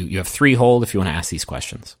 So if you have 3 hold if you want to ask these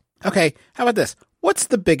questions. Okay, how about this? What's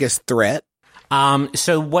the biggest threat?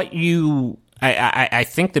 So what you... I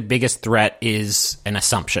think the biggest threat is an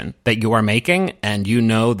assumption that you are making, and you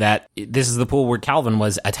know that this is the pool where Calvin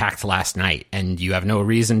was attacked last night, and you have no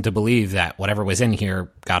reason to believe that whatever was in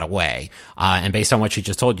here got away. And based on what she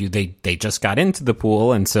just told you, they just got into the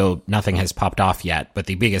pool, and so nothing has popped off yet. But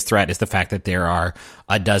the biggest threat is the fact that there are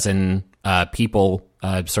a dozen people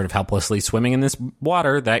sort of helplessly swimming in this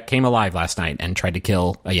water that came alive last night and tried to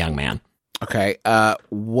kill a young man. Okay,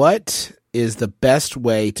 what is the best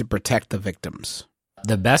way to protect the victims?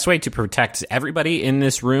 The best way to protect everybody in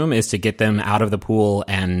this room is to get them out of the pool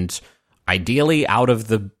and ideally out of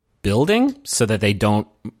the building so that they don't,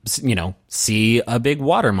 see a big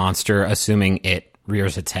water monster, assuming it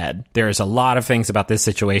rears its head. There's a lot of things about this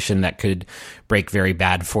situation that could break very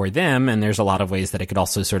bad for them, and there's a lot of ways that it could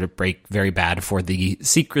also sort of break very bad for the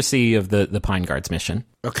secrecy of the Pine Guard's mission.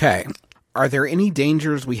 Okay. Are there any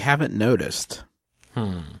dangers we haven't noticed?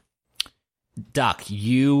 Duck,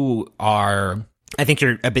 I think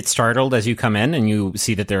you're a bit startled as you come in and you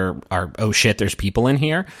see that there are, oh shit, there's people in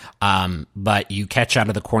here. But you catch out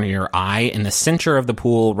of the corner of your eye in the center of the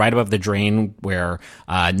pool, right above the drain where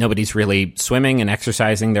nobody's really swimming and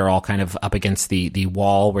exercising. They're all kind of up against the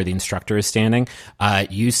wall where the instructor is standing.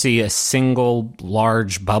 You see a single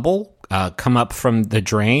large bubble come up from the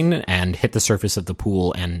drain and hit the surface of the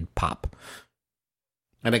pool and pop.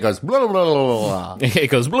 And it goes blah, blah, blah, blah.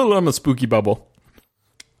 It goes blah, blah, blah, spooky bubble.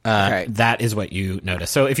 Okay. That is what you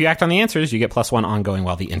notice. So if you act on the answers, you get +1 ongoing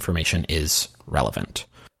while the information is relevant.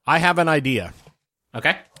 I have an idea.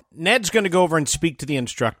 Okay. Ned's going to go over and speak to the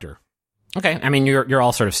instructor. Okay. I mean, you're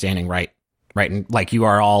all sort of standing right, and like you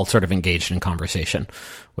are all sort of engaged in conversation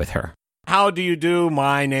with her. How do you do?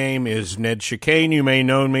 My name is Ned Chicane. You may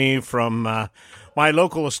know me from my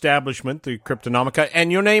local establishment, the Cryptonomica.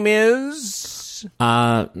 And your name is?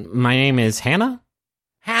 My name is Hannah.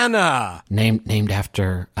 Hannah. Named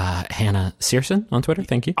after Hannah Searson on Twitter.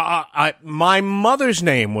 Thank you. My mother's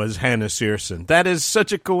name was Hannah Searson. That is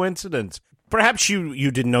such a coincidence. Perhaps you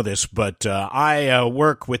didn't know this, but I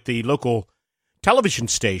work with the local television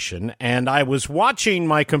station, and I was watching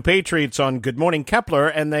my compatriots on Good Morning Kepler,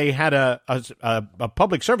 and they had a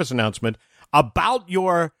public service announcement. about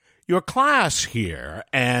your class here.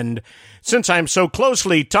 And since I'm so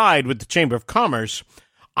closely tied with the Chamber of Commerce,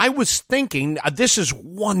 I was thinking this is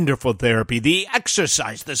wonderful therapy, the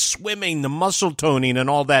exercise, the swimming, the muscle toning and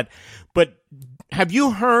all that. But have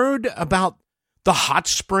you heard about the hot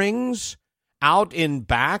springs out in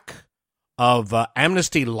back of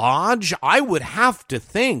Amnesty Lodge? I would have to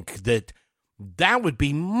think that would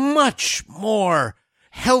be much more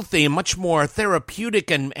healthy and much more therapeutic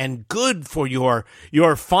and good for your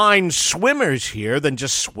fine swimmers here than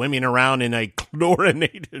just swimming around in a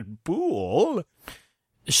chlorinated pool.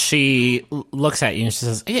 She looks at you and she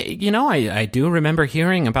says, I do remember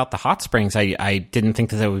hearing about the hot springs. I didn't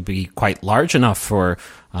think that would be quite large enough for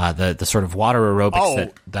the sort of water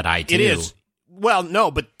aerobics that I do. It is. Well,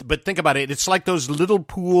 no, but think about it. It's like those little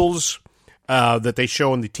pools that they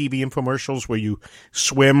show in the TV infomercials where you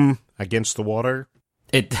swim against the water.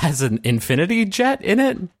 It has an infinity jet in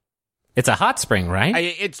it? It's a hot spring, right?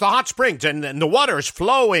 It's the hot springs, and the water is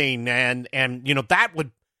flowing, and that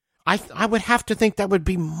would... I would have to think that would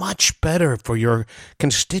be much better for your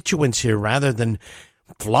constituents here rather than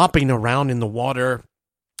flopping around in the water,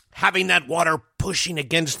 having that water pushing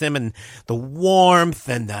against them and the warmth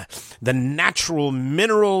and the natural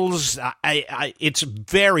minerals. It's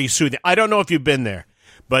very soothing. I don't know if you've been there,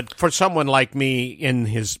 but for someone like me in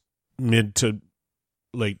his mid to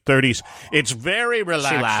late 30s, it's very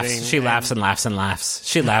relaxing. She laughs and laughs and laughs.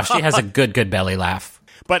 She laughs. She has a good belly laugh.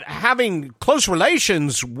 But having close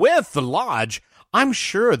relations with the lodge, I'm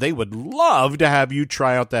sure they would love to have you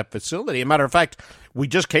try out that facility. As a matter of fact, we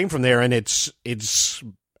just came from there, and it's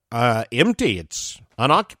empty. It's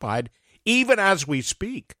unoccupied, even as we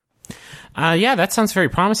speak. Yeah, that sounds very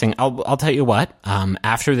promising. I'll tell you what.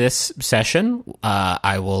 After this session,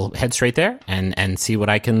 I will head straight there and see what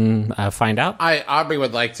I can find out. Aubrey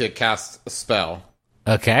would like to cast a spell.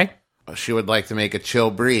 Okay. She would like to make a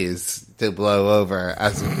chill breeze to blow over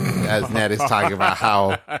as Ned is talking about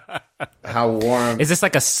how warm. Is this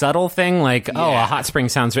like a subtle thing? Like, a hot spring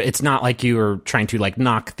sounds... It's not like you are trying to like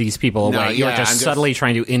knock these people away. No, You're just subtly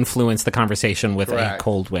trying to influence the conversation with correct. a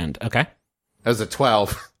cold wind. Okay. That was a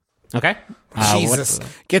 12. Okay. Jesus.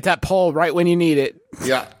 Get that pole right when you need it.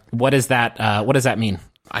 Yeah. What is that? What does that mean?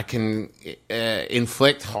 I can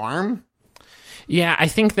inflict harm. Yeah, I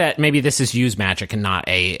think that maybe this is use magic and not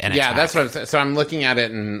an attack. That's what so I'm looking at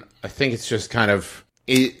it, and I think it's just kind of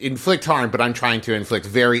inflict harm, but I'm trying to inflict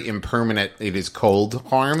very impermanent, it is cold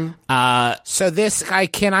harm. So this guy,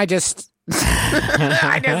 can I just...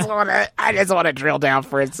 I just want to drill down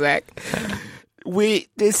for a sec.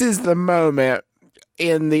 This is the moment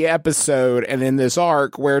in the episode and in this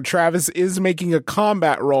arc where Travis is making a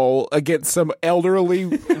combat roll against some elderly,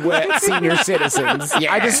 wet senior citizens.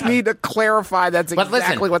 Yeah. I just need to clarify that's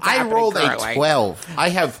exactly what's happening. I rolled currently. a 12. I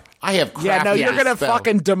have Yeah, no, you're gonna spell.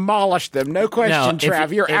 fucking demolish them. No question,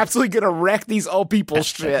 Trav. You're absolutely gonna wreck these old people's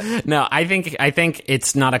shit. No, I think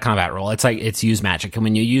it's not a combat roll. It's like it's use magic, and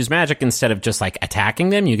when you use magic, instead of just like attacking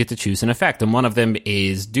them, you get to choose an effect, and one of them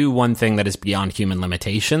is do one thing that is beyond human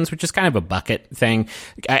limitations, which is kind of a bucket thing.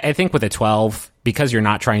 I think with a 12. Because you're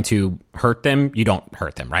not trying to hurt them, you don't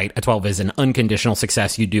hurt them, right? A 12 is an unconditional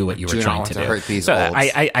success. You do what you were trying to do. Hurt these so olds.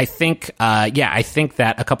 I think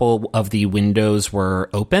that a couple of the windows were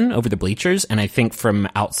open over the bleachers, and I think from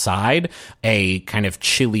outside a kind of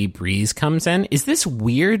chilly breeze comes in. Is this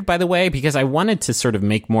weird, by the way? Because I wanted to sort of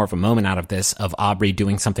make more of a moment out of this, of Aubrey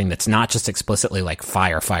doing something that's not just explicitly like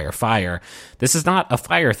fire, fire, fire. This is not a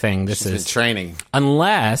fire thing. This is training.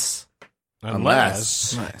 Unless.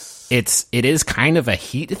 Nice. It is kind of a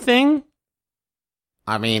heat thing.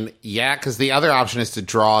 I mean, yeah, because the other option is to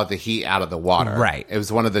draw the heat out of the water. Right. It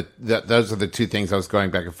was one of those are the two things I was going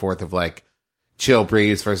back and forth of, like, chill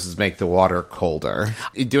breeze versus make the water colder.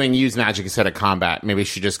 Doing use magic instead of combat, maybe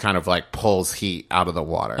she just kind of like pulls heat out of the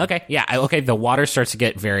water. Okay, yeah, okay. The water starts to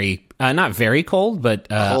get very, not very cold, but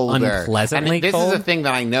unpleasantly and cold. This is a thing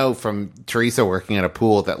that I know from Teresa working at a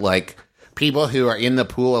pool, that like people who are in the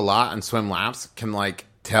pool a lot and swim laps can like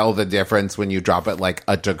tell the difference when you drop it like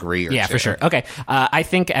a degree or yeah, two. for sure. Okay. I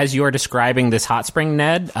think as you're describing this hot spring,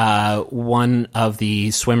 Ned, one of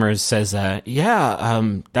the swimmers says, that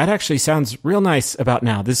actually sounds real nice about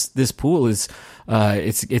now. This pool is,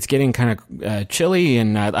 it's getting kind of chilly,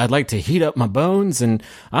 and I'd like to heat up my bones, and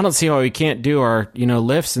I don't see why we can't do our,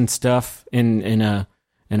 lifts and stuff in a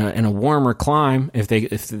warmer climb if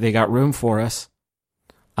they got room for us.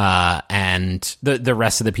 And the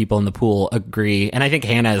rest of the people in the pool agree. And I think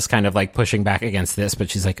Hannah is kind of like pushing back against this, but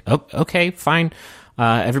she's like, oh, okay, fine.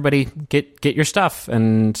 Everybody get your stuff.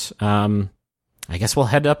 And, I guess we'll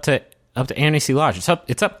head up to Amnesty Lodge.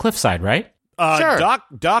 It's up Cliffside, right? Sure.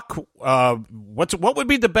 Duck, what would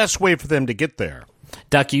be the best way for them to get there?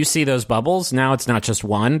 Duck, you see those bubbles? Now it's not just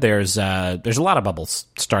one. There's a lot of bubbles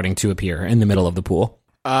starting to appear in the middle of the pool.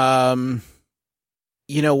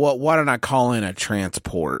 You know what? Why don't I call in a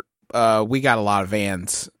transport? We got a lot of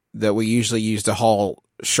vans that we usually use to haul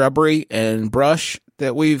shrubbery and brush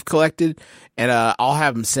that we've collected, and I'll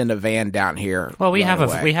have them send a van down here. Well, we have a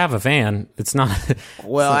van. It's not.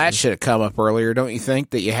 Well, that should have come up earlier, don't you think?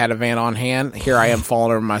 That you had a van on hand. Here I am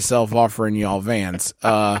falling over myself, offering you all vans.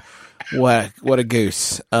 What a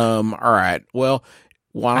goose. All right. Well,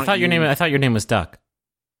 why don't I thought your name was Duck.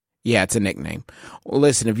 Yeah, it's a nickname. Well,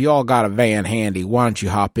 listen, if you all got a van handy, why don't you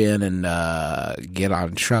hop in and get on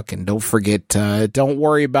a truck, and don't forget, don't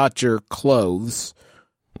worry about your clothes.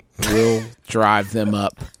 We'll drive them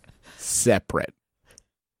up separate.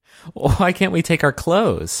 Why can't we take our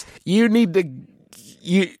clothes? Here,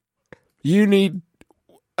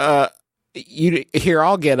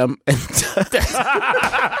 I'll get them.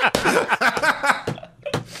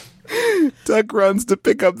 Duck runs to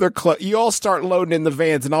pick up their clothes. You all start loading in the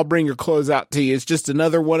vans, and I'll bring your clothes out to you. It's just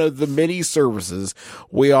another one of the many services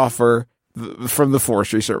we offer from the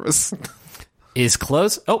Forestry Service. Is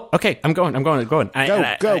close? Oh, okay. I'm going. Go.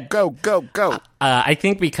 I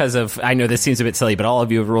think because of, I know this seems a bit silly, but all of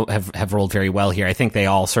you have rolled very well here. I think they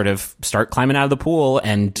all sort of start climbing out of the pool,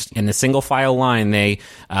 and in a single file line, they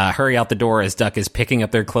hurry out the door as Duck is picking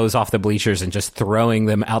up their clothes off the bleachers and just throwing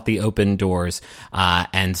them out the open doors.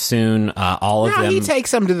 And soon, all of them. He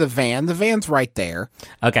takes them to the van. The van's right there.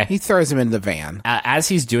 Okay. He throws them in the van. As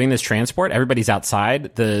he's doing this transport, everybody's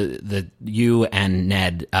outside. You and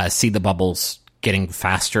Ned see the bubbles getting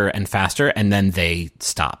faster and faster, and then they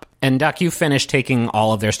stop. And Duck, you finish taking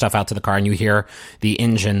all of their stuff out to the car, and you hear the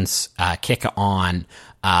engines kick on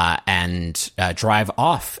and drive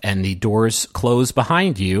off, and the doors close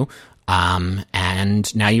behind you.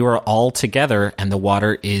 And now you are all together, and the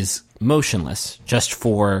water is motionless just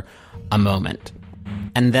for a moment.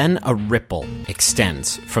 And then a ripple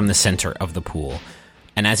extends from the center of the pool.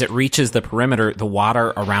 And as it reaches the perimeter, the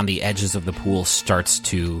water around the edges of the pool starts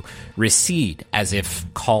to recede as if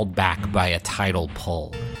called back by a tidal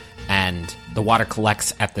pull. And the water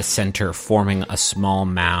collects at the center, forming a small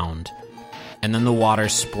mound. And then the water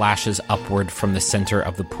splashes upward from the center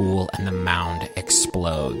of the pool, and the mound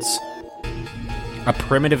explodes. A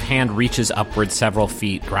primitive hand reaches upward several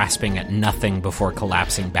feet, grasping at nothing before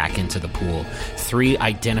collapsing back into the pool. 3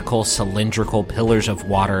 identical cylindrical pillars of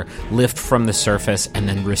water lift from the surface and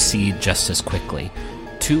then recede just as quickly.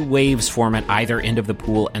 2 waves form at either end of the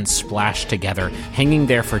pool and splash together, hanging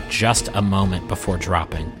there for just a moment before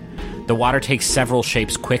dropping. The water takes several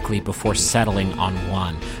shapes quickly before settling on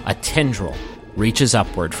one. A tendril reaches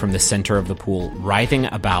upward from the center of the pool, writhing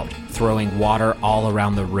about, throwing water all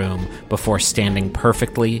around the room before standing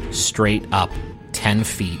perfectly straight up 10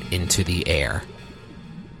 feet into the air.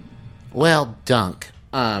 Well, Dunk,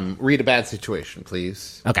 read a bad situation,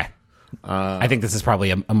 please. Okay. I think this is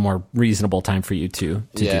probably a more reasonable time for you to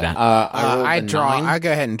do that. I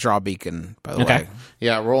go ahead and draw beacon, by the way.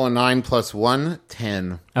 Yeah, roll a 9 plus 1,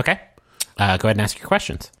 10. Okay. Go ahead and ask your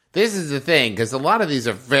questions. This is the thing, because a lot of these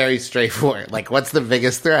are very straightforward. Like, what's the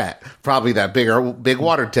biggest threat? Probably that big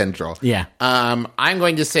water tendril. Yeah. I'm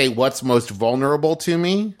going to say what's most vulnerable to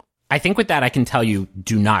me. I think with that, I can tell you,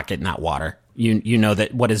 do not get in that water. You know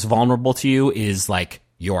that what is vulnerable to you is, like,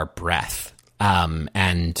 your breath.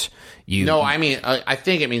 And you... No, I mean, I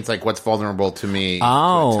think it means, like, what's vulnerable to me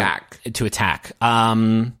to attack.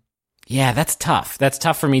 Yeah, that's tough. That's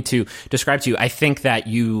tough for me to describe to you. I think that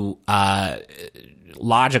you...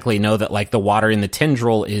 logically know that, like, the water in the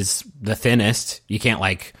tendril is the thinnest. You can't,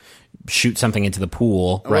 like, shoot something into the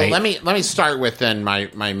pool, right? Well, let me start with then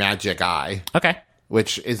my magic eye. Okay.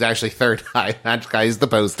 Which is actually third eye. Magic eye is the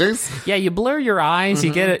posters. Yeah, you blur your eyes,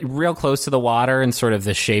 you get it real close to the water, and sort of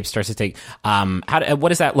the shape starts to take. What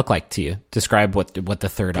does that look like to you? Describe what the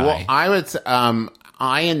third eye. Well, I would.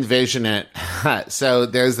 I envision it. So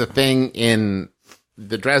there's a thing in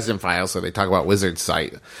the Dresden Files, so they talk about wizard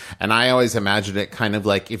sight, and I always imagine it kind of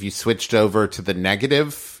like if you switched over to the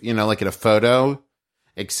negative, you know, like in a photo,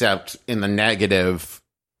 except in the negative,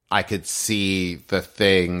 I could see the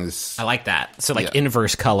things. I like that. So like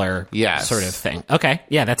inverse color sort of thing. Okay.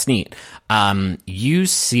 Yeah, that's neat. You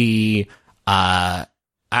see, I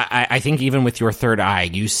think even with your third eye,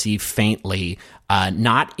 you see faintly,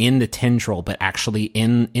 not in the tendril, but actually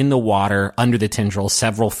in the water, under the tendril,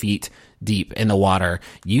 several feet deep in the water,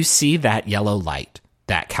 you see that yellow light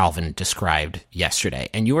that Calvin described yesterday.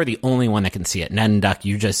 And you are the only one that can see it. Ned and Duck,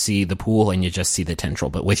 you just see the pool and you just see the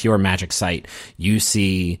tendril. But with your magic sight, you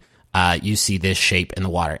see you see this shape in the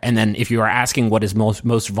water. And then if you are asking what is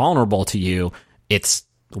most vulnerable to you, it's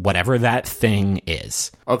whatever that thing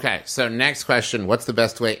is. Okay, so next question. What's the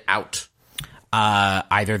best way out?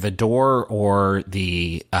 Either the door or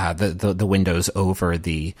the windows over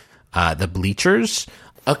the bleachers.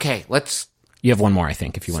 Okay, let's... You have one more, I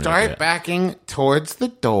think, if you want to start backing towards the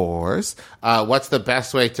doors. What's the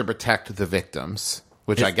best way to protect the victims?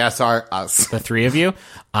 Which I guess are us. The three of you.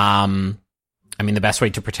 I mean, the best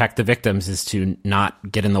way to protect the victims is to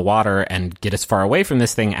not get in the water and get as far away from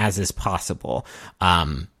this thing as is possible.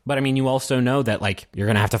 But I mean, you also know that, like, you're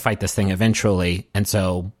going to have to fight this thing eventually. And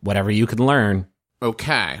so whatever you can learn.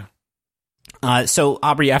 Okay. So,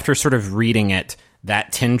 Aubrey, after sort of reading it,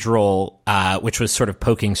 that tendril, which was sort of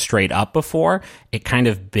poking straight up before, it kind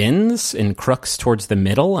of bends and crooks towards the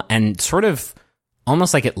middle and sort of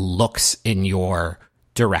almost like it looks in your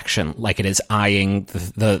direction, like it is eyeing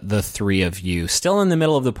the three of you, still in the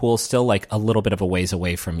middle of the pool, still like a little bit of a ways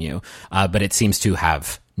away from you, but it seems to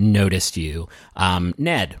have noticed you.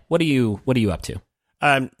 Ned, what are you up to?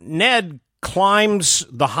 Ned climbs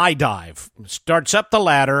the high dive, starts up the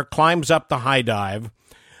ladder, climbs up the high dive.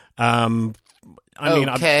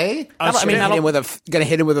 Okay. Gonna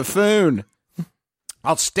hit him with a foon.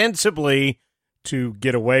 Ostensibly to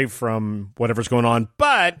get away from whatever's going on,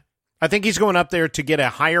 but I think he's going up there to get a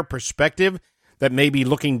higher perspective, that maybe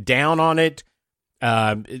looking down on it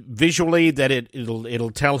visually, that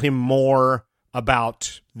it'll tell him more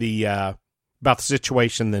about the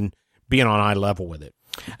situation than being on eye level with it.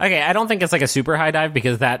 Okay, I don't think it's like a super high dive,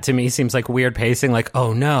 because that to me seems like weird pacing, like,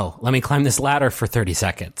 oh no, let me climb this ladder for 30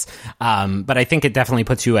 seconds. But I think it definitely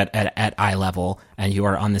puts you at eye level, and you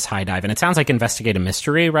are on this high dive. And it sounds like investigate a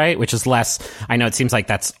mystery, right? Which is less, I know it seems like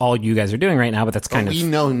that's all you guys are doing right now, but that's kind of... We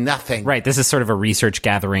know nothing. Right, this is sort of a research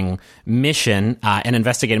gathering mission, and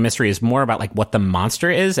investigate a mystery is more about like what the monster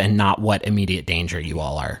is and not what immediate danger you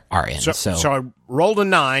all are in. So I rolled a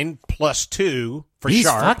 9 plus 2 for these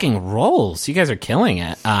sharp. Fucking rolls. You guys are killing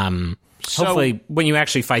it. Hopefully, when you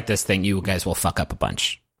actually fight this thing, you guys will fuck up a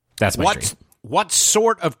bunch. That's my dream. What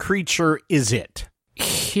sort of creature is it?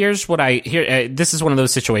 Here's what this is one of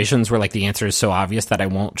those situations where like the answer is so obvious that I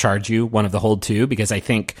won't charge you one of the hold two, because I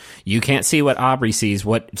think you can't see what Aubrey sees.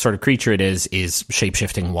 What sort of creature it is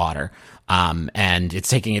shape-shifting water. And it's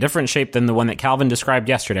taking a different shape than the one that Calvin described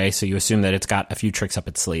yesterday, so you assume that it's got a few tricks up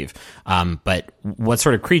its sleeve. But what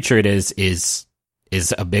sort of creature it is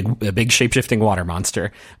a big shape-shifting water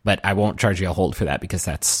monster, but I won't charge you a hold for that because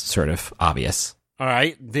that's sort of obvious. All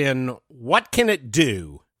right, then what can it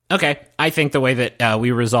do? Okay, I think the way that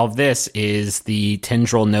we resolve this is the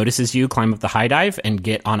tendril notices you climb up the high dive and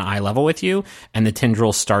get on eye level with you, and the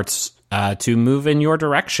tendril starts to move in your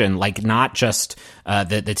direction, like not just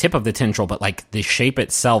the tip of the tendril, but like the shape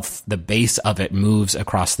itself, the base of it moves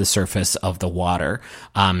across the surface of the water.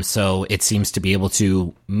 So it seems to be able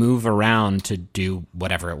to move around to do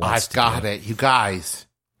whatever it wants to do. I've got it, you guys.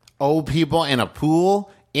 Old people in a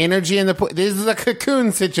pool, energy in the pool. This is a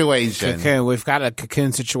cocoon situation. Cocoon. We've got a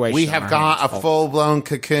cocoon situation. We have got a full-blown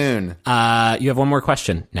cocoon. You have one more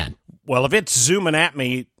question, Ned. Well, if it's zooming at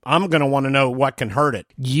me, I'm going to want to know what can hurt it.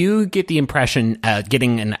 You get the impression,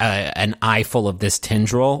 getting an eye full of this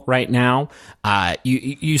tendril right now,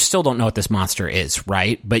 you still don't know what this monster is,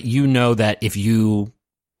 right? But you know that if you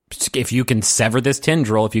can sever this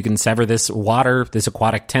tendril, if you can sever this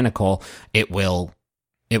aquatic tentacle, it will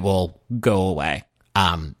go away.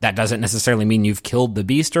 That doesn't necessarily mean you've killed the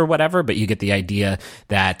beast or whatever, but you get the idea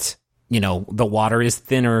that, you know, the water is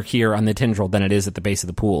thinner here on the tendril than it is at the base of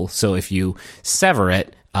the pool. So if you sever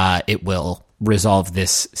it, it will resolve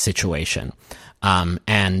this situation.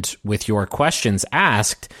 And with your questions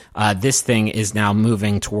asked, this thing is now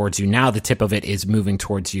moving towards you. Now the tip of it is moving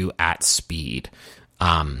towards you at speed.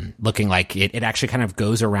 Looking like it actually kind of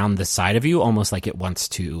goes around the side of you, almost like it wants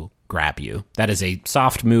to grab you. That is a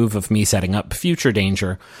soft move of me setting up future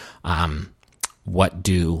danger. What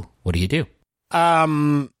do you do?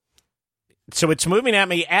 So it's moving at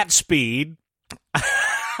me at speed.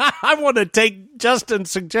 I want to take Justin's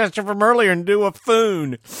suggestion from earlier and do a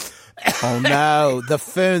foon. Oh no, the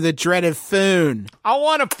foon, the dreaded foon. I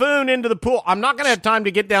want a foon into the pool. I'm not going to have time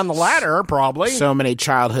to get down the ladder, probably. So many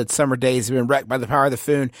childhood summer days have been wrecked by the power of the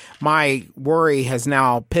foon. My worry has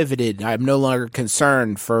now pivoted. I'm no longer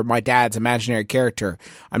concerned for my dad's imaginary character.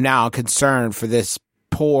 I'm now concerned for this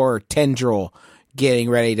poor tendril getting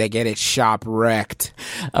ready to get its shop wrecked.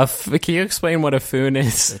 Can you explain what a foon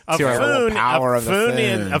is? A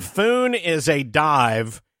foon is a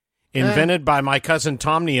dive invented by my cousin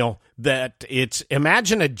Tom Neal. That it's,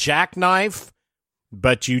 imagine a jackknife,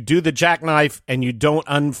 but you do the jackknife and you don't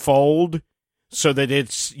unfold. so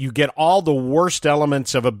that you get all the worst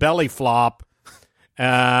elements of a belly flop,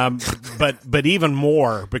 but even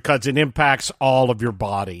more because it impacts all of your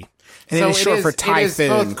body. And so it is short for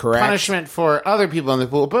typhoon, correct? Punishment for other people in the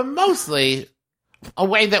pool, but mostly a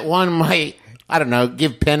way that one might, I don't know,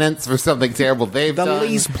 give penance for something terrible they've done. The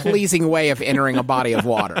least pleasing way of entering a body of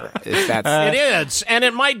water. If that's it is, and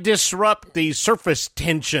it might disrupt the surface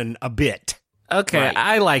tension a bit. Okay, right.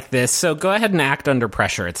 I like this. So go ahead and act under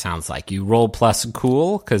pressure, it sounds like. You roll plus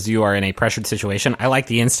cool because you are in a pressured situation. I like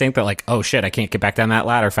the instinct that, like, oh shit, I can't get back down that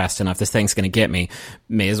ladder fast enough. This thing's going to get me.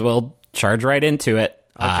 May as well charge right into it.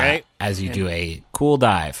 Okay. As you do a cool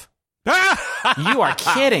dive. You are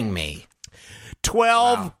kidding me.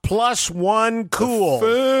 12 plus 1 cool.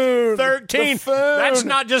 13. That's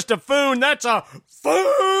not just a foon, that's a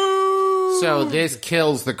foon. So this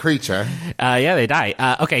kills the creature. Yeah, they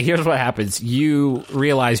die. Okay, here's what happens. You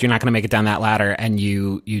realize you're not going to make it down that ladder, and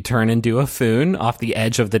you turn and do a foon off the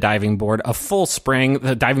edge of the diving board. A full spring.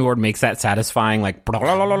 The diving board makes that satisfying, like,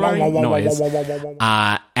 noise.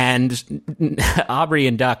 And Aubrey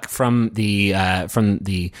and Duck from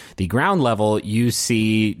the ground level, you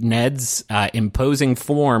see Ned's imposing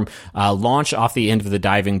form launch off the end of the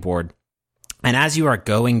diving board. And as you are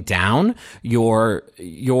going down,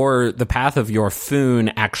 the path of your foon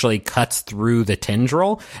actually cuts through the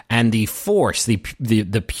tendril, and the force, the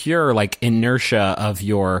pure like inertia of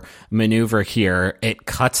your maneuver here, it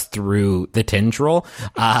cuts through the tendril,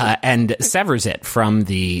 and severs it from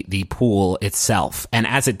the pool itself. And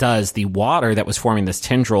as it does, the water that was forming this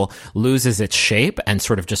tendril loses its shape and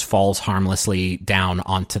sort of just falls harmlessly down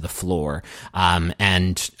onto the floor.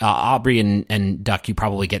 And Aubrey and Duck, you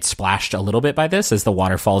probably get splashed a little bit by this as the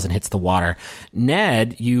water falls and hits the water.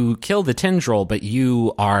 Ned, you kill the tendril, but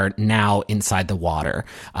you are now inside the water.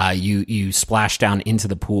 You splash down into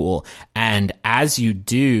the pool, and as you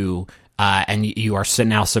do, and you are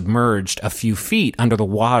now submerged a few feet under the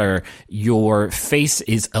water, your face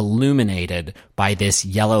is illuminated by this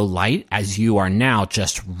yellow light as you are now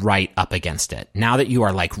just right up against it. Now that you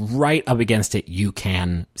are like right up against it, you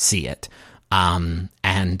can see it. And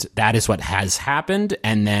that is what has happened.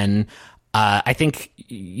 And then I think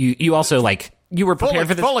you also, like, you were prepared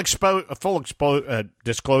for this. Full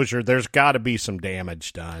disclosure, there's got to be some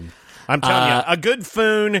damage done. I'm telling you, a good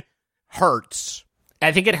foon hurts.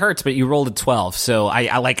 I think it hurts, but you rolled a 12, so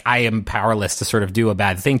I am powerless to sort of do a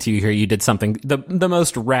bad thing to you here. You did something, the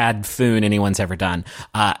most rad foon anyone's ever done.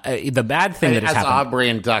 The bad thing that has happened. As Aubrey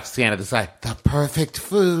and Duck stand to say, the perfect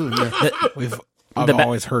foon. I've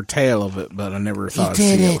always heard tale of it, but I never thought I'd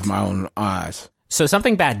see it with my own eyes. So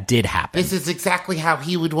something bad did happen. This is exactly how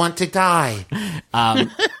he would want to die.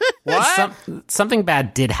 What? Something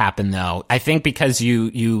bad did happen, though. I think because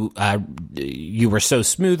you were so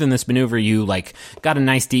smooth in this maneuver, you like got a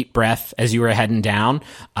nice deep breath as you were heading down.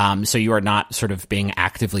 So you are not sort of being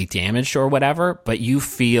actively damaged or whatever, but you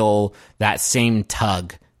feel that same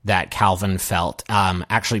tug that Calvin felt,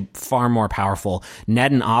 actually far more powerful.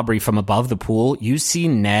 Ned and Aubrey from above the pool, you see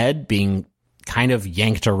Ned being kind of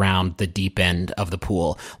yanked around the deep end of the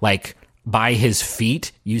pool. Like, by his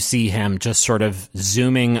feet, you see him just sort of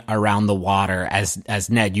zooming around the water as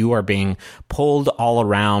Ned, you are being pulled all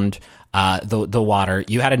around the water.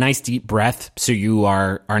 You had a nice deep breath, so you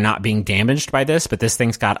are not being damaged by this, but this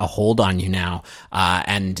thing's got a hold on you now,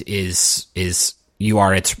 and you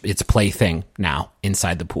are its plaything now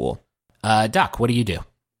inside the pool. Duck, what do you do?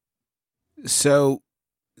 So,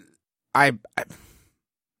 I'll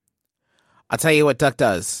tell you what Duck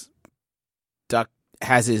does. Duck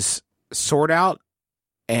has his sword out,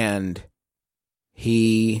 and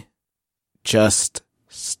he just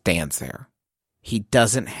stands there. He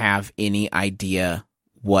doesn't have any idea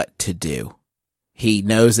what to do. He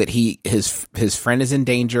knows that his friend is in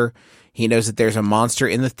danger. He knows that there's a monster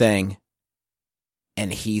in the thing,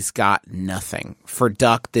 and he's got nothing. For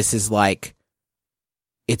Duck, this is like,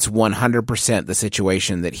 it's 100% the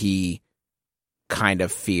situation that he kind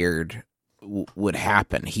of feared would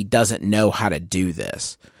happen. He doesn't know how to do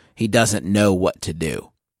this. He doesn't know what to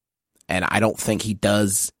do. And I don't think he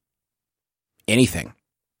does anything.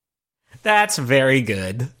 That's very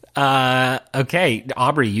good. Okay,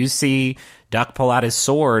 Aubrey, you see Duck pull out his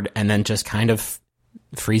sword and then just kind of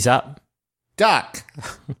freeze up. Duck.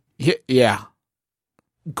 Yeah.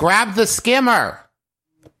 Grab the skimmer.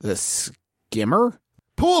 The skimmer?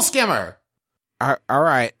 Pool skimmer. All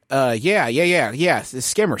right. Yeah. The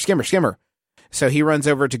skimmer. So he runs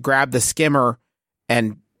over to grab the skimmer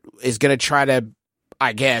and is going to try to,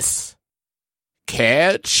 I guess,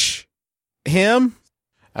 catch him.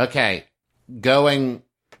 Okay. Going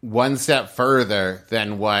one step further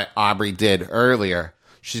than what Aubrey did earlier,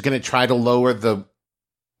 she's going to try to lower the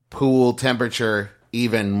pool temperature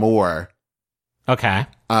even more. Okay.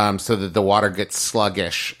 So that the water gets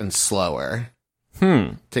sluggish and slower.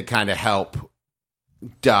 To kind of help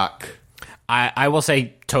Duck. I will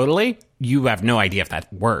say totally. You have no idea if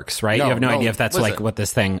that works, right? No, you have no no, idea if that's listen. like what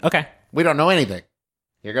this thing. Okay. We don't know anything.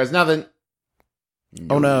 Here goes nothing.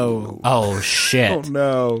 Oh no. Oh shit. Oh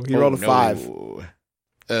no. He rolled a 5.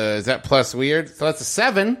 Is that plus weird? So that's a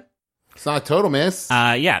 7. It's not a total miss.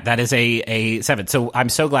 Yeah, that is a 7. So I'm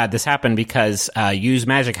so glad this happened because Use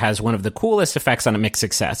Magic has one of the coolest effects on a mixed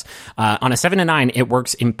success. On a 7 to 9, it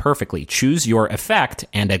works imperfectly. Choose your effect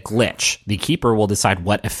and a glitch. The keeper will decide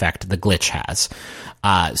what effect the glitch has.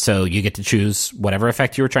 So you get to choose whatever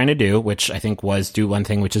effect you were trying to do, which I think was do one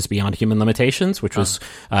thing which is beyond human limitations, which was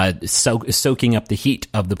soaking up the heat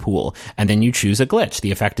of the pool. And then you choose a glitch.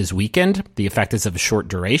 The effect is weakened. The effect is of short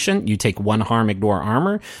duration. You take 1 harm, ignore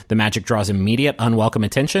armor. The magic draws immediate unwelcome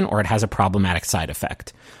attention, or it has a problematic side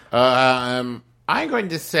effect. I'm going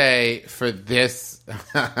to say for this,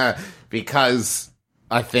 because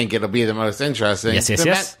I think it'll be the most interesting.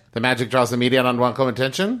 Yes. The magic draws immediate unwelcome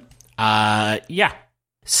attention? Yeah.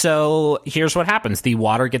 So here's what happens. The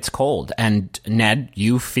water gets cold, and Ned,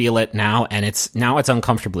 you feel it now, and it's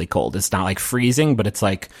uncomfortably cold. It's not like freezing, but it's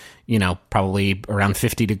like, probably around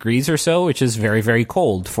 50 degrees or so, which is very, very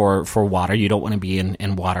cold for water. You don't want to be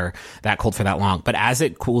in water that cold for that long. But as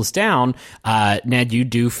it cools down, Ned, you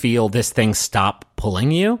do feel this thing stop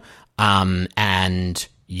pulling you, and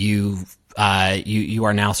you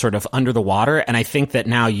are now sort of under the water, and I think that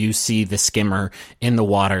now you see the skimmer in the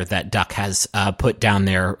water that Duck has put down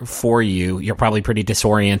there for you. You're probably pretty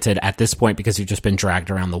disoriented at this point because you've just been dragged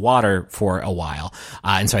around the water for a while,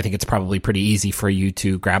 and so I think it's probably pretty easy for you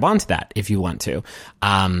to grab onto that if you want to.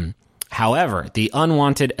 However, the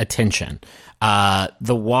unwanted attention,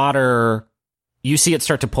 the water, you see it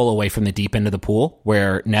start to pull away from the deep end of the pool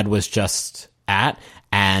where Ned was just at.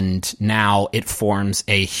 And now it forms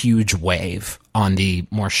a huge wave on the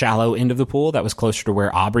more shallow end of the pool that was closer to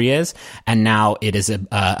where Aubrey is. And now it is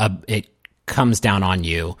it comes down on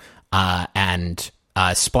you and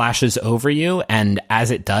splashes over you. And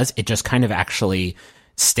as it does, it just kind of actually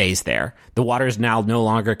stays there. The water is now no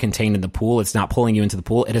longer contained in the pool. It's not pulling you into the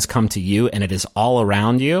pool. It has come to you, and it is all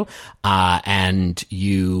around you. And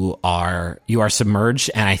you are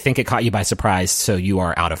submerged. And I think it caught you by surprise, so you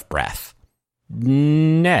are out of breath.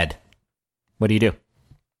 Ned, what do you do?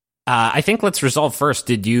 I think let's resolve first.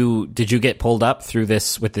 Did you get pulled up through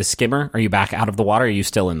this with this skimmer? Are you back out of the water? Or are you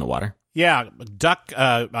still in the water? Yeah, Duck.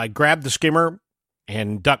 I grabbed the skimmer,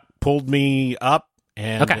 and Duck pulled me up,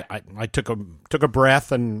 and okay. I took a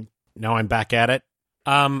breath, and now I'm back at it.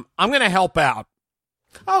 I'm going to help out.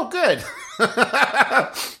 Oh, good.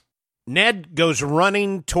 Ned goes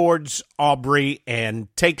running towards Aubrey and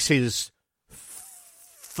takes his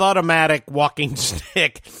Thudomatic walking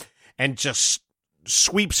stick and just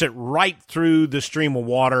sweeps it right through the stream of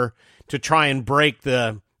water to try and break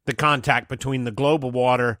the contact between the globe of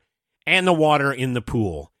water and the water in the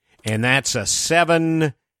pool. And that's a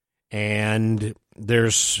 7, and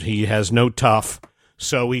he has no tough.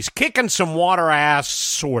 So he's kicking some water ass,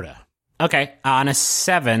 sorta. Okay, on a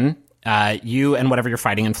 7, you and whatever you're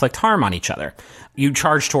fighting inflict harm on each other. You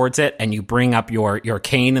charge towards it, and you bring up your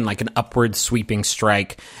cane in like an upward sweeping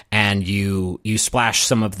strike, and you splash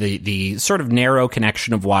some of the sort of narrow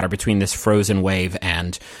connection of water between this frozen wave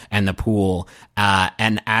and the pool.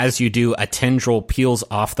 And as you do, a tendril peels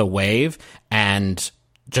off the wave and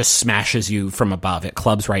just smashes you from above. It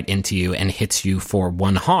clubs right into you and hits you for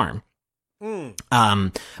 1 harm.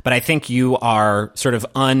 But I think you are sort of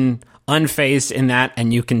unfazed in that,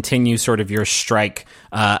 and you continue sort of your strike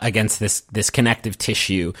against this connective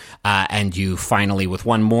tissue, and you finally, with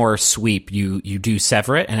one more sweep, you do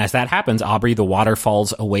sever it. And as that happens, Aubrey, the water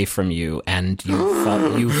falls away from you, and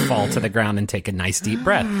you fall to the ground and take a nice deep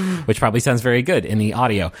breath, which probably sounds very good in the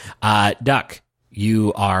audio. Duck,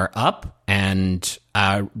 you are up, and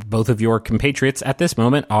both of your compatriots at this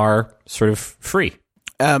moment are sort of free.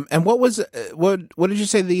 And what did you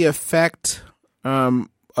say the effect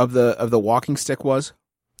of the walking stick was?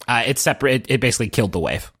 It's separate. It basically killed the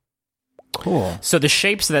wave. Cool. So the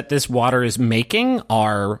shapes that this water is making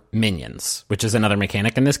are minions, which is another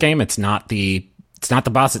mechanic in this game. It's not the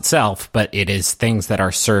boss itself, but it is things that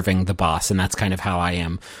are serving the boss, and that's kind of how I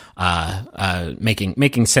am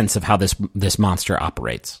making sense of how this monster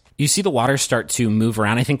operates. You see the water start to move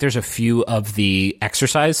around. I think there's a few of the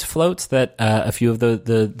exercise floats that a few of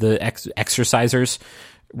the exercisers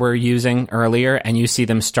were using earlier, and you see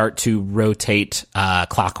them start to rotate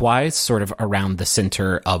clockwise, sort of around the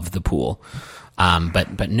center of the pool.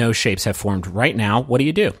 But no shapes have formed right now. What do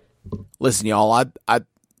you do? Listen, y'all,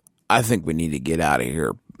 I think we need to get out of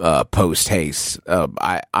here post haste.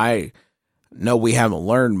 I know we haven't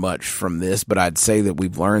learned much from this, but I'd say that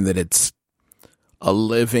we've learned that it's a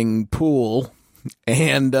living pool,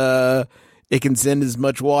 and it can send as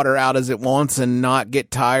much water out as it wants and not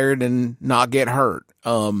get tired and not get hurt.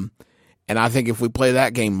 And I think if we play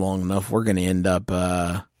that game long enough, we're going to end up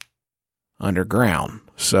underground.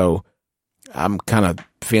 So I'm kind of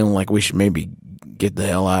feeling like we should maybe get the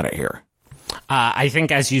hell out of here. I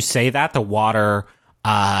think as you say that, the water,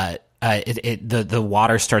 the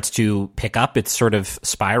water starts to pick up its sort of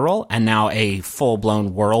spiral, and now a full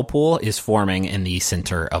blown whirlpool is forming in the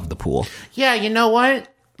center of the pool. Yeah, you know what?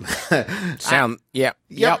 Yep.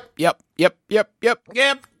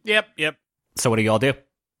 So what do y'all do?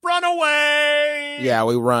 Run away! Yeah,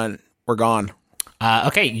 we run. We're gone.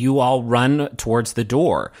 Okay, you all run towards the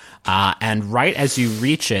door, and right as you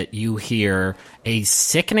reach it, you hear a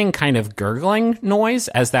sickening kind of gurgling noise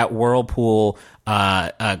as that whirlpool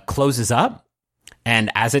closes up,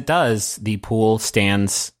 and as it does, the pool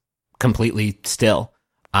stands completely still.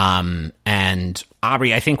 And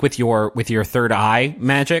Aubrey, I think with your third eye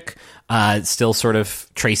magic, still sort of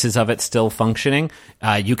traces of it still functioning,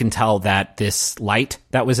 you can tell that this light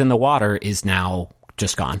that was in the water is now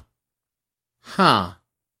just gone. Huh.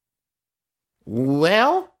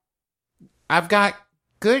 Well, I've got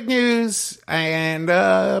good news and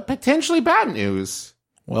potentially bad news.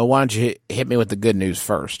 Well, why don't you hit me with the good news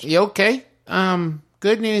first? Okay.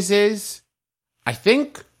 Good news is, I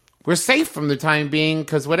think we're safe from the time being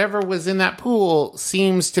because whatever was in that pool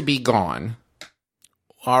seems to be gone.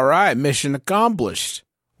 All right, mission accomplished.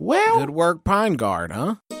 Well, good work, Pine Guard,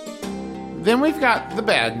 huh? Then we've got the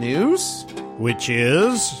bad news. Which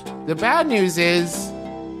is? The bad news is,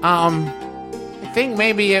 I think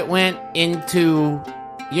maybe it went into,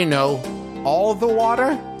 all the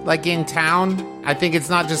water, like in town. I think it's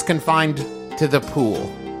not just confined to the pool.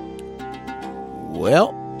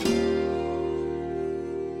 Well,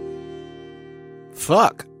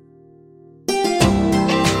 fuck.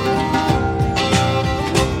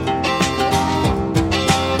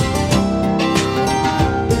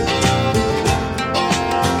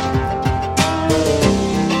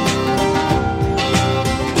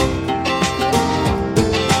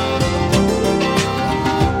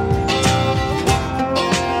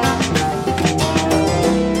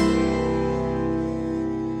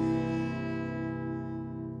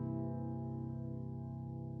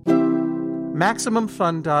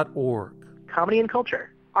 MaximumFun.org. Comedy and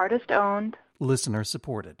culture. Artist owned. Listener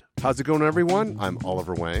supported. How's it going, everyone? I'm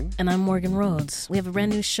Oliver Wang. And I'm Morgan Rhodes. We have a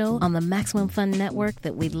brand new show on the Maximum Fun Network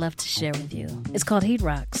that we'd love to share with you. It's called Heat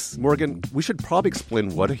Rocks. Morgan, we should probably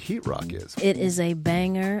explain what a heat rock is. It is a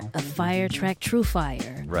banger, a fire track, true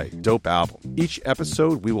fire. Right, dope album. Each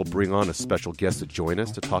episode, we will bring on a special guest to join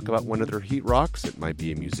us to talk about one of their heat rocks. It might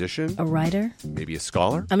be a musician. A writer. Maybe a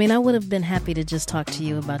scholar. I mean, I would have been happy to just talk to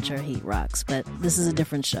you about your heat rocks, but this is a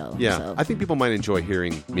different show. Yeah, so. I think people might enjoy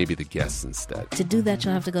hearing maybe the guests instead. To do that,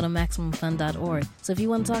 you'll have to go to MaximumFun.org. So if you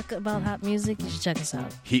want to talk about hot music, you should check us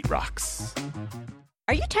out. Heat Rocks.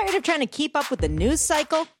 Are you tired of trying to keep up with the news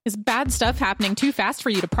cycle? Is bad stuff happening too fast for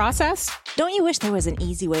you to process? Don't you wish there was an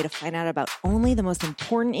easy way to find out about only the most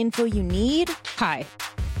important info you need? Hi,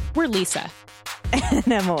 we're Lisa.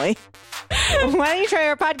 And Emily. Why don't you try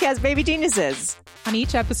our podcast, Baby Geniuses? On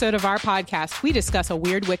each episode of our podcast, we discuss a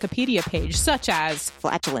weird Wikipedia page, such as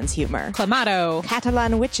flatulence humor, Clamato,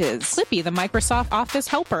 Catalan witches, Clippy, the Microsoft Office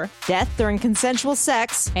helper, death during consensual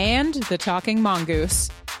sex, and the talking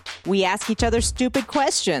mongoose. We ask each other stupid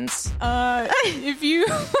questions. If you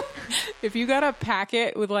got a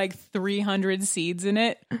packet with like 300 seeds in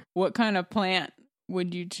it, what kind of plant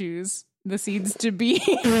would you choose the seeds to be?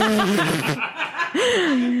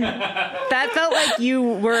 That felt like you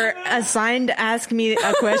were assigned to ask me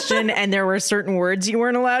a question and there were certain words you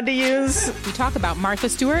weren't allowed to use. We talk about Martha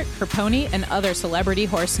Stewart, her pony, and other celebrity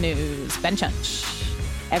horse news. Ben Chunch.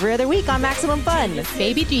 Every other week on Maximum Fun.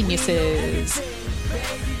 Baby Geniuses.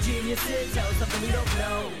 Baby geniuses, tell us something we don't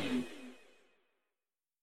know.